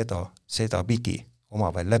ole seda pidi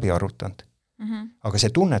omavahel läbi arutanud. Aga see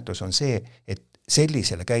tunnetus on see, et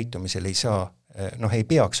sellisele käitumisele ei saa, ei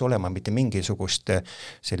peaks olema mitte mingisugust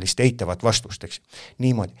sellist eitavat vastust, eks.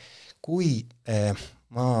 Niimoodi. Kui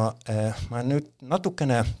ma nüüd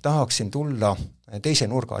natukene tahaksin tulla teise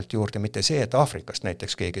nurga alt juurde, mitte see, et Aafrikast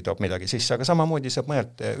näiteks keegi toob midagi sisse, aga samamoodi saab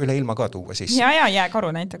mõelt üle ilma ka tuua sisse. Ja jääkaru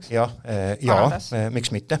näiteks.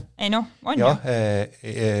 Miks mitte? Ei on ju.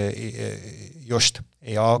 Just.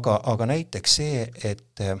 Aga näiteks see,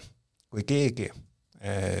 et kui keegi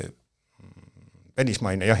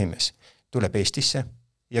välismaine jahimees tuleb Eestisse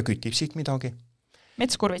ja kütib siit midagi.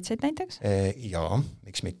 Metskurvitseid näiteks? Jaa,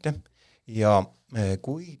 miks mitte. Ja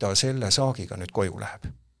kui ta selle saagiga nüüd koju läheb,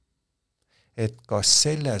 et kas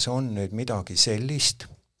selles on nüüd midagi sellist,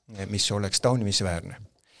 mis oleks taunimisväärne.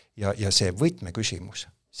 Ja see võtmeküsimus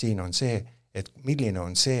siin on see, et milline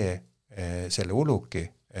on selle uluki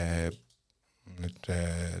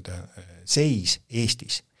seis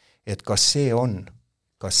Eestis, et kas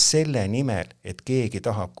selle nimel, et keegi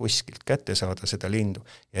tahab kuskilt kätte saada seda lindu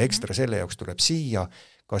ja ekstra selle jaoks tuleb siia,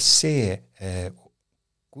 kas see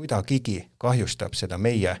kuidagigi kahjustab seda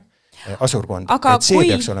meie asurkonda, et see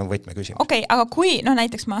peaks olema võtmeküsimus. Okei, aga kui,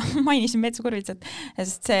 näiteks ma mainisin metsakurvitsat,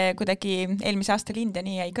 sest see kuidagi eelmise aasta lind ja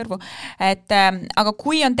nii jäi kõrvu, aga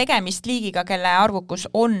kui on tegemist liigiga, kelle arvukus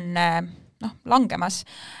on langemas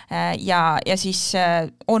ja siis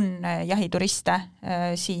on jahituriste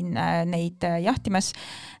siin neid jahtimas,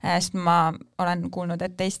 sest ma olen kuulnud,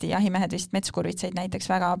 et Eesti jahimehed vist metskurvitseid näiteks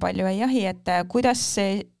väga palju ei jahi, et kuidas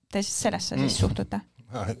te sellesse siis suhtute?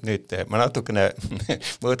 Nüüd ma natukene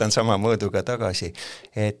mõõdan sama mõõduga tagasi,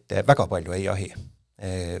 et väga palju ei jahi.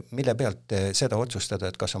 Mille pealt seda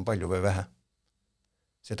otsustada, et kas on palju või vähe?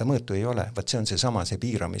 Seda mõõtu ei ole, vaat see on see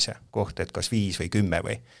piiramise koht, et kas 5 või 10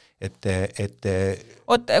 või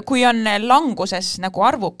kui on languses nagu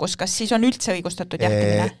arvukus, kas siis on üldse õigustatud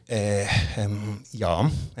jahtimine? Jaa,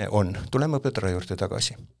 on. Tuleme põdra juurde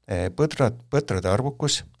tagasi. Põdrade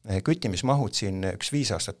arvukus, küttimismahud siin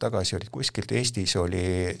 5 aastat tagasi olid kuskilt Eestis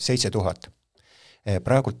oli 7000.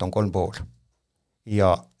 Praegult on 3,5.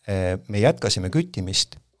 Ja me jätkasime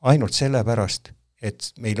küttimist ainult sellepärast,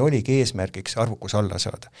 et meil oligi eesmärgiks arvukus alla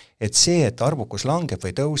saada. Et see, et arvukus langeb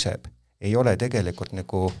või tõuseb, ei ole tegelikult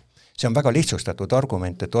see on väga lihtsustatud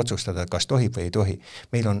argument, et otsustada, kas tohib või ei tohi.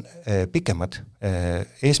 Meil on pikemad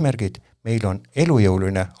eesmärgid, meil on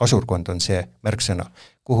elujõuline asurkond on see märksõna,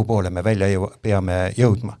 kuhu poole me välja peame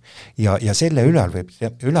jõudma. Ja selle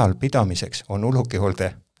ülalpidamiseks on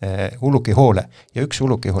ulukihoole ja üks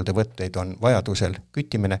ulukihoolde võtteid on vajadusel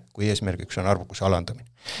küttimine, kui eesmärgiks on arvukuse alandamine.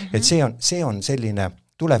 Et see on selline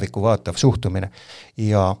tulevikku vaatav suhtumine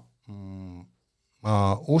ja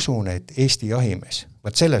ma usun, et Eesti jahimees,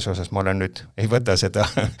 vaat selles osas ma olen nüüd, ei võta seda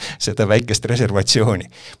väikest reservatsiooni,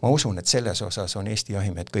 ma usun, et selles osas on Eesti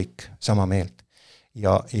jahimehed kõik sama meelt.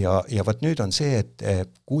 Ja vaat nüüd on see, et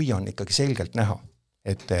kui on ikkagi selgelt näha,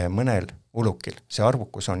 et mõnel ulukil see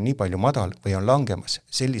arvukus on nii palju madal või on langemas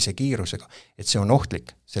sellise kiirusega, et see on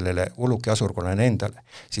ohtlik sellele uluki asurkonnale endale,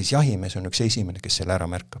 siis jahimees on üks esimene, kes selle ära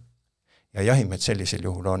märkab. Ja jahimehed sellisel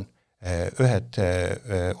juhul on ühed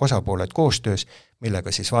osapooled koostöös,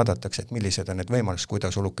 millega siis vaadatakse, et millised on need võimalused,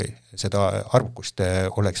 kuidas uluki seda arvukust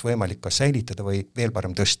oleks võimalik kas säilitada või veel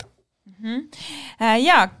parem tõsta.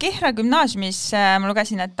 Ja Kehra gümnaasiumis ma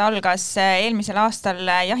lugesin, et algas eelmisel aastal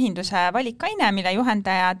jahinduse valikaine, mille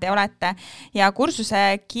juhendaja te olete ja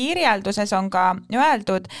kursuse kirjelduses on ka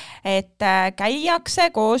öeldud, et käiakse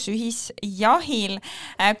koos ühisjahil.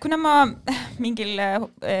 Kuna ma mingil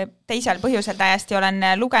teisel põhjusel täiesti olen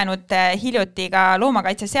lugenud hiljuti ka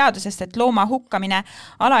loomakaitseseadusest, et looma hukkamine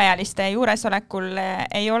alaealiste juuresolekul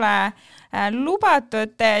ei ole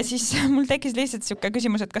lubatud, siis mul tekkis lihtsalt selline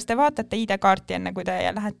küsimus, et kas te vaatate ID-kaarti enne, kui te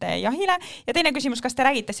lähete jahile ja teine küsimus, kas te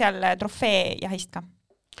räägite seal trofee jahist ka?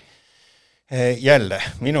 Jälle,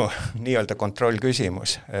 minu nii-öelda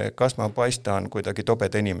kontrollküsimus, kas ma paistan kuidagi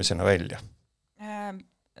tobeda inimesena välja?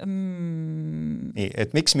 Nii,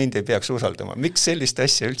 et miks mind ei peaks usaldama? Miks sellist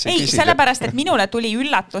asja üldse küsida? Sellepärast, et minule tuli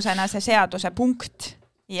üllatusena see seaduse punkt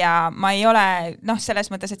ja ma ei ole, selles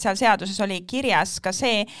mõttes, et seal seaduses oli kirjas ka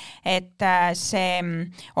see, et see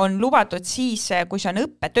on lubatud siis, kui see on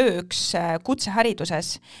õppetööks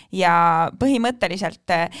kutsehariduses ja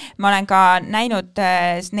põhimõtteliselt ma olen ka näinud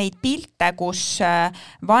neid pilte, kus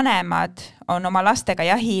vanemad on oma lastega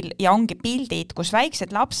jahil ja ongi pildid, kus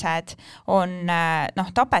väiksed lapsed on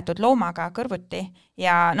tapetud loomaga kõrvuti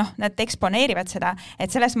ja nad eksponeerivad seda, et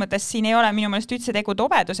selles mõttes siin ei ole minu meelest üldse tegu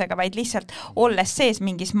tobedusega, vaid lihtsalt olles sees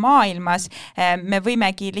mingis maailmas, me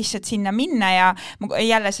võimegi lihtsalt sinna minna ja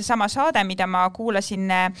jälle see sama saade, mida ma kuulasin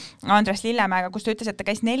Andres Lillemäega, kus ta ütles, et ta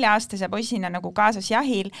käis 4-aastase poisina nagu kaasas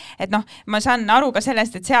jahil, et ma saan aru ka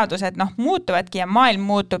sellest, et seadused muutuvadki ja maailm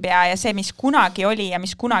muutub ja see, mis kunagi oli ja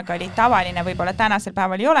mis kunagi oli tavaline, võib-olla tänasel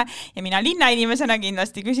päeval ei ole ja mina linnainimesena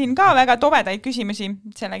kindlasti küsin ka väga tobedaid küsimusi,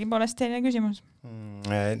 sellegi poolest selline küsimus.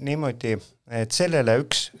 Niimoodi, et sellele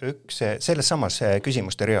selles samas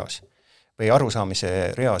küsimuste reas või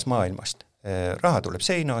arusaamise reas maailmast. Raha tuleb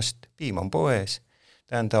seinast, piim on poes,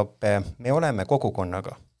 tähendab, me oleme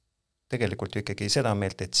kogukonnaga tegelikult ikkagi seda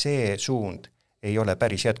meelt, et see suund ei ole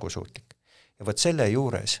päris jätkusuutlik. Ja võt selle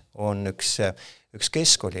juures on üks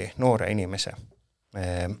keskkooli noore inimese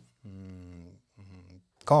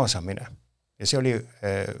kaasamine ja see oli,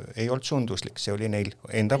 ei olnud sunduslik, see oli neil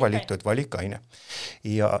enda valitud valikaine.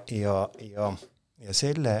 Ja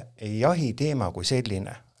selle jahi teema kui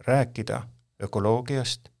selline, rääkida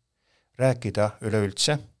ökoloogiast, rääkida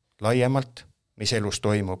üleüldse laiemalt, mis elus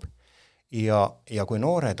toimub. Ja kui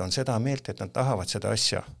noored on seda meelt, et nad tahavad seda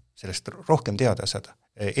asja, sellest rohkem teada saada,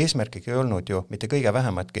 eesmärkigi ei olnud ju mitte kõige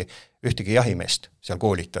vähematki ühtegi jahimeest seal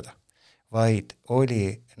koolitada, vaid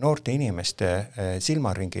oli noorte inimeste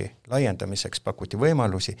silmaringi laiendamiseks pakuti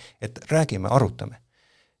võimalusi, et räägime, arutame.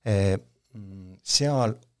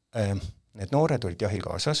 Seal need noored olid jahil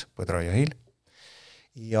kaasas, põdrajahil,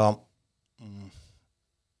 ja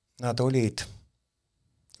nad olid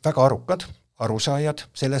väga arukad, arusaajad,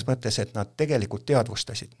 selles mõttes, et nad tegelikult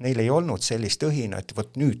teadvustasid. Neil ei olnud sellist õhina, et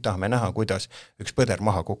võt nüüd tahame näha, kuidas üks põder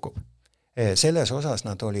maha kukub. Selles osas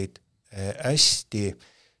nad olid hästi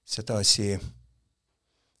sedasi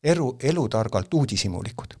elutargalt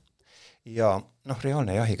uudishimulikud. Ja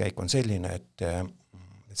reaalne jahikäik on selline, et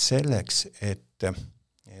selleks, et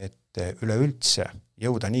üleüldse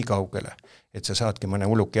jõuda nii kaugele, et sa saadki mõne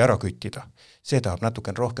uluki ära küttida, see tahab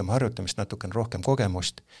natuken rohkem harjutamist, natuken rohkem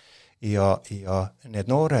kogemust ja need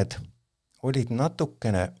noored olid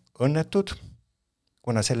natukene õnnetud,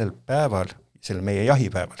 kuna sellel päeval, sellel meie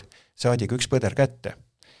jahipäeval saadigi üks põder kätte,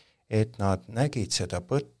 et nad nägid seda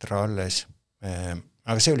põtra alles,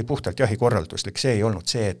 aga see oli puhtalt jahikorralduslik, see ei olnud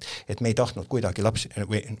see, et me ei tahtnud kuidagi lapsi,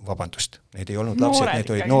 või vabandust, need ei olnud lapsed, need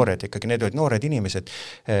olid noored ikkagi, need olid noored inimesed,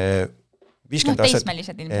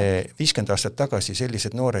 50 aastat tagasi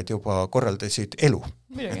sellised noored juba korraldasid elu.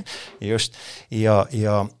 Just, ja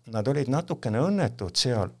nad olid natukene õnnetud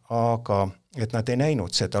seal, aga et nad ei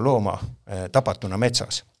näinud seda looma tapatuna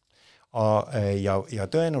metsas. Ja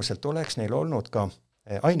tõenäoliselt oleks neil olnud ka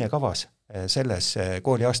ainekavas selles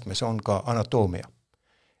kooliastmes on ka anatoomia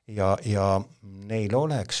ja neil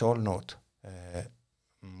oleks olnud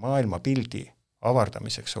maailmapildi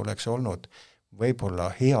avardamiseks oleks olnud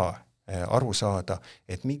võib-olla hea aru saada,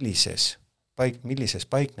 et millises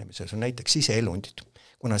paiknemises on näiteks siseelundid,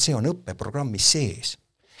 kuna see on õppeprogrammis sees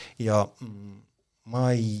ja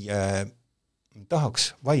ma ei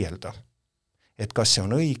tahaks vaielda, et kas see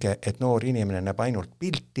on õige, et noor inimene näeb ainult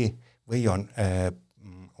pilti või on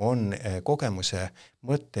kogemuse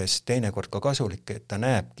mõttes teinekord ka kasulik, et ta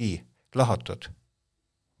näebki lahatud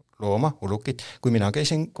looma, ulukit. Kui mina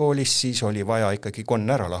käisin koolis, siis oli vaja ikkagi konn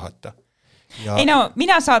ära lahata. Ei no,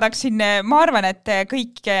 mina saadaksin, ma arvan, et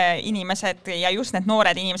kõik inimesed ja just need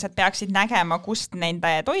noored inimesed peaksid nägema, kust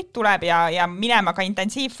nende toit tuleb ja minema ka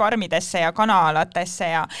intensiivfarmidesse ja kanaalatesse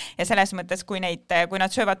ja selles mõttes, kui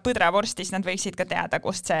nad söövad põdravorsti, siis nad võiksid ka teada,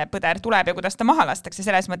 kust see põder tuleb ja kuidas ta maha lastakse.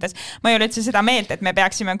 Selles mõttes ma ei ole üldse seda meelt, et me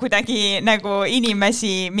peaksime kuidagi nagu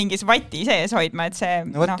inimesi mingis vati sees hoidma, et see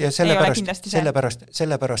ei ole kindlasti see.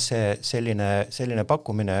 Sellepärast see selline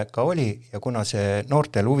pakkumine ka oli ja kuna see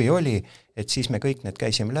noortel huvi oli, et siis me kõik need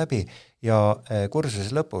käisime läbi ja kursuse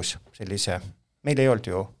lõpus meil ei olnud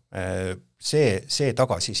ju see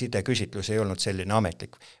tagasiside küsitlus ei olnud selline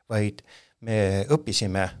ametlik, vaid me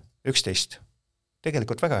õppisime 11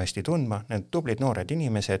 tegelikult väga hästi tundma, need tublid noored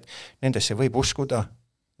inimesed, nendesse võib uskuda,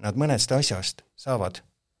 nad mõnest asjast saavad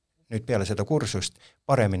nüüd peale seda kursust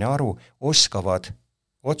paremini aru, oskavad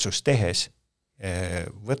otsust tehes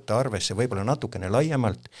võtta arvesse võib-olla natukene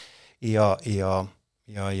laiemalt ja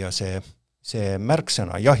see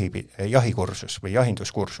märksõna jahikursus või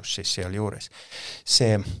jahinduskursus siis seal juures.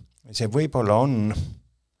 See võib-olla on,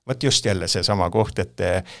 võt just jälle see sama koht,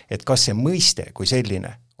 et kas see mõiste kui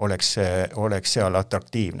selline oleks seal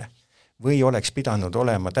atraktiivne või oleks pidanud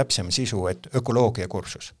olema täpsem sisu, et ökoloogia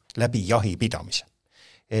kursus läbi jahi pidamise.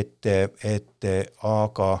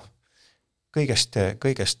 Aga kõigest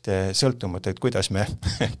sõltumata, et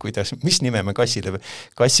mis nime me kassile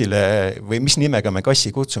või mis nimega me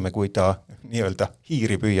kassi kutsume, kui ta nii-öelda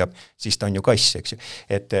hiiri püüab, siis ta on ju kass, eks ju.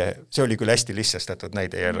 Et see oli küll hästi lihtsastatud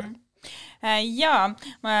näide jälle. Jaa,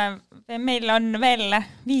 meil on veel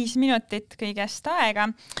 5 minutit kõigest aega,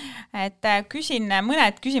 et küsin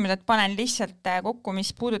mõned küsimused, panen lihtsalt kokku,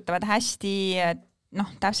 mis puudutavad hästi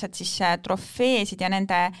täpselt siis trofeesid ja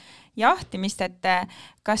nende jahtimist, et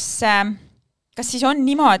kas siis on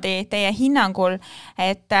niimoodi teie hinnangul,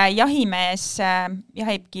 et jahimees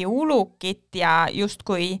jahibki ulukit ja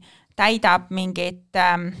justkui täidab mingit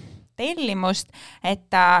tellimust, et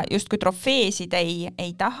ta justkui trofeesid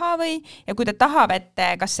ei taha või, ja kui ta tahab, et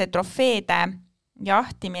kas see trofeede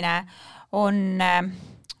jahtimine on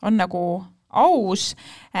nagu aus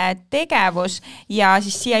tegevus ja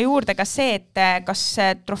siis siia juurde ka see, et kas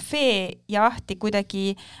trofee jahti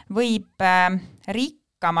kuidagi võib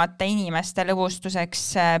rikkamate inimeste lõbustuseks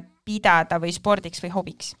pidada või spordiks või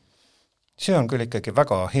hobiks? See on küll ikkagi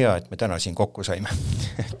väga hea, et me täna siin kokku saime.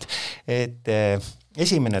 et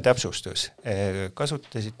esimene täpsustus,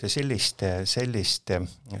 kasutasite sellist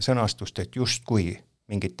sõnastust, et justkui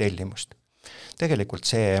mingit tellimust. Tegelikult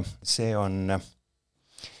see on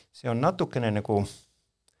natukene nagu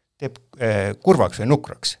teeb kurvaks või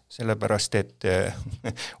nukraks, sellepärast, et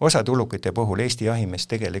osad ulukite puhul Eesti jahimees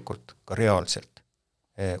tegelikult ka reaalselt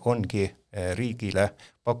ongi riigile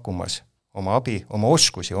pakkumas oma abi, oma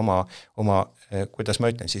oskusi, oma kuidas ma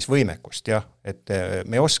ütlen, siis võimekust, jah, et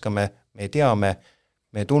me oskame, me teame,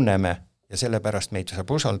 me tunneme ja sellepärast meid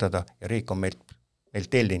saab usaldada ja riik on meil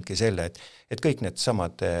tellindki selle, et kõik need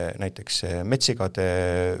samad näiteks metsigade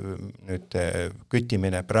nüüd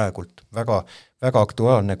küttimine praegult väga, väga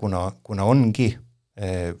aktuaalne, kuna ongi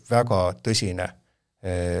väga tõsine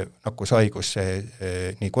nakkushaigus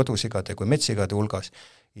nii kodusigade kui metsigade hulgas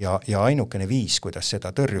ja ainukene viis, kuidas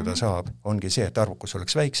seda tõrjuda saab, ongi see, et arvukus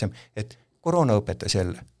oleks väiksem, et koroona õpetas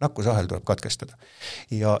jälle, nakkusahel tuleb katkestada.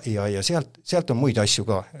 Ja sealt on muid asju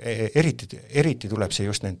ka, eriti tuleb see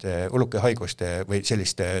just nende ulukehaiguste või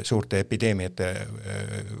selliste suurte epideemiate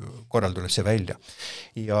korral tuleb see välja.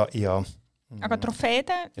 Aga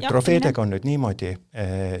trofeede? Trofeedega on nüüd niimoodi,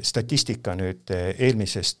 statistika nüüd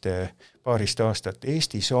eelmisest paarist aastat,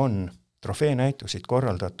 Eestis on trofeenäitusid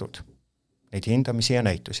korraldatud, neid hindamisi ja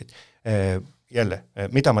näitusid. Jälle,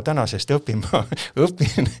 mida ma tänasest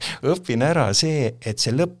õpin ära see, et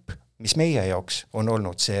see lõpp, mis meie jaoks on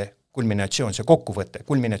olnud see kulminatsioon, see kokkuvõte,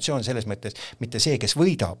 kulminatsioon selles mõttes mitte see, kes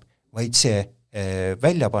võidab, vaid see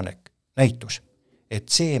väljapanek, näitus. Et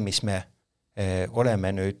see, mis me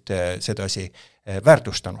oleme nüüd sedasi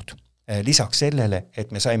väärtustanud. Lisaks sellele,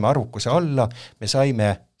 et me saime arvukuse alla, me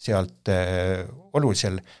saime sealt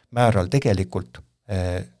olulisel määral tegelikult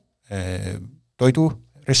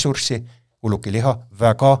toiduressurssi, ulukiliha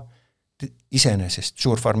väga iseenesest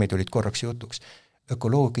suurfarmid olid korraks jutuks,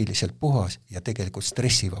 ökoloogiliselt puhas ja tegelikult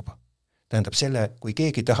stressivaba. Tähendab kui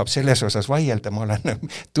keegi tahab selles osas vaielda, ma olen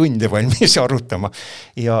tunde valmis arutama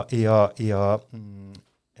ja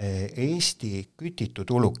Eesti kütitud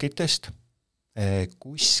ulukitest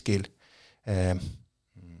kuskil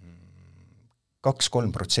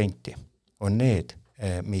 2-3% on need,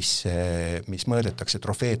 mis mõõdetakse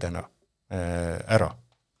trofeedena ära.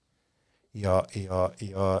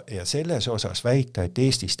 ja selles osas väita, et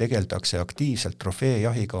Eestis tegeldakse aktiivselt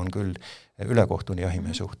trofeejahiga, on küll ülekohtune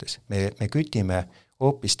jahimehe suhtes. Me kütime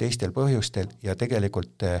hoopis teistel põhjustel ja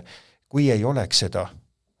tegelikult kui ei oleks seda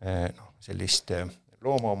sellist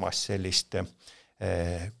loomaomast sellist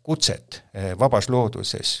kutset vabas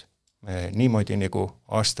looduses, niimoodi nagu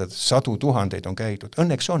aastad 100 000 on käidud,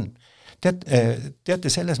 õnneks on. Teate,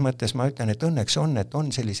 selles mõttes ma ütlen, et õnneks on, et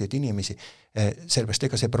on selliseid inimesi, sellepärast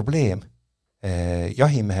ega see probleem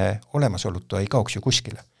jahimehe olemasoluta ei kaoks ju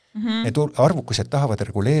kuskile. Need arvukused tahavad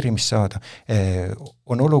reguleerimist saada,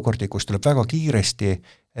 on olukordi, kus tuleb väga kiiresti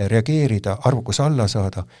reageerida, arvukus alla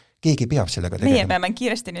saada, keegi peab sellega tegema. Meie peame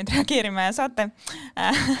kiiresti nüüd reageerima ja saate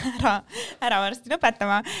ära varsti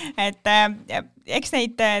lõpetama, et eks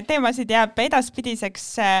neid teemasid jääb edaspidiseks.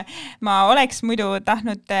 Ma oleks muidu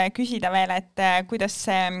tahtnud küsida veel, et kuidas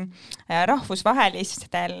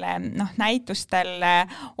rahvusvahelistel näitustel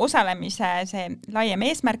osalemise see laiem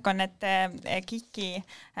eesmärk on, et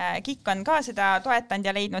KIK on ka seda toetanud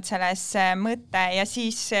ja leidnud selles mõtte ja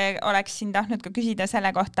siis oleksin tahtnud ka küsida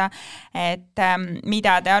selle kohta, et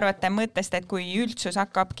mida te arvate mõttest, et kui üldsus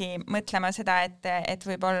hakkabki mõtlema seda, et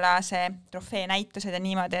võib-olla see trofee näitused ja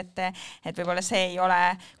niimoodi, et võib-olla see ei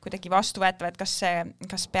ole kuidagi vastuvõetav, et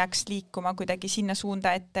kas peaks liikuma kuidagi sinna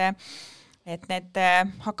suunda, et need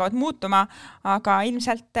hakkavad muutuma, aga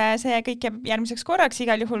ilmselt see kõik jääb järgmiseks korraks.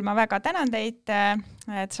 Igal juhul ma väga tänan teid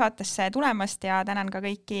saatesse tulemast ja tänan ka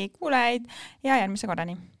kõiki kuulajaid ja järgmise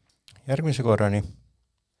korrani. Järgmise korrani.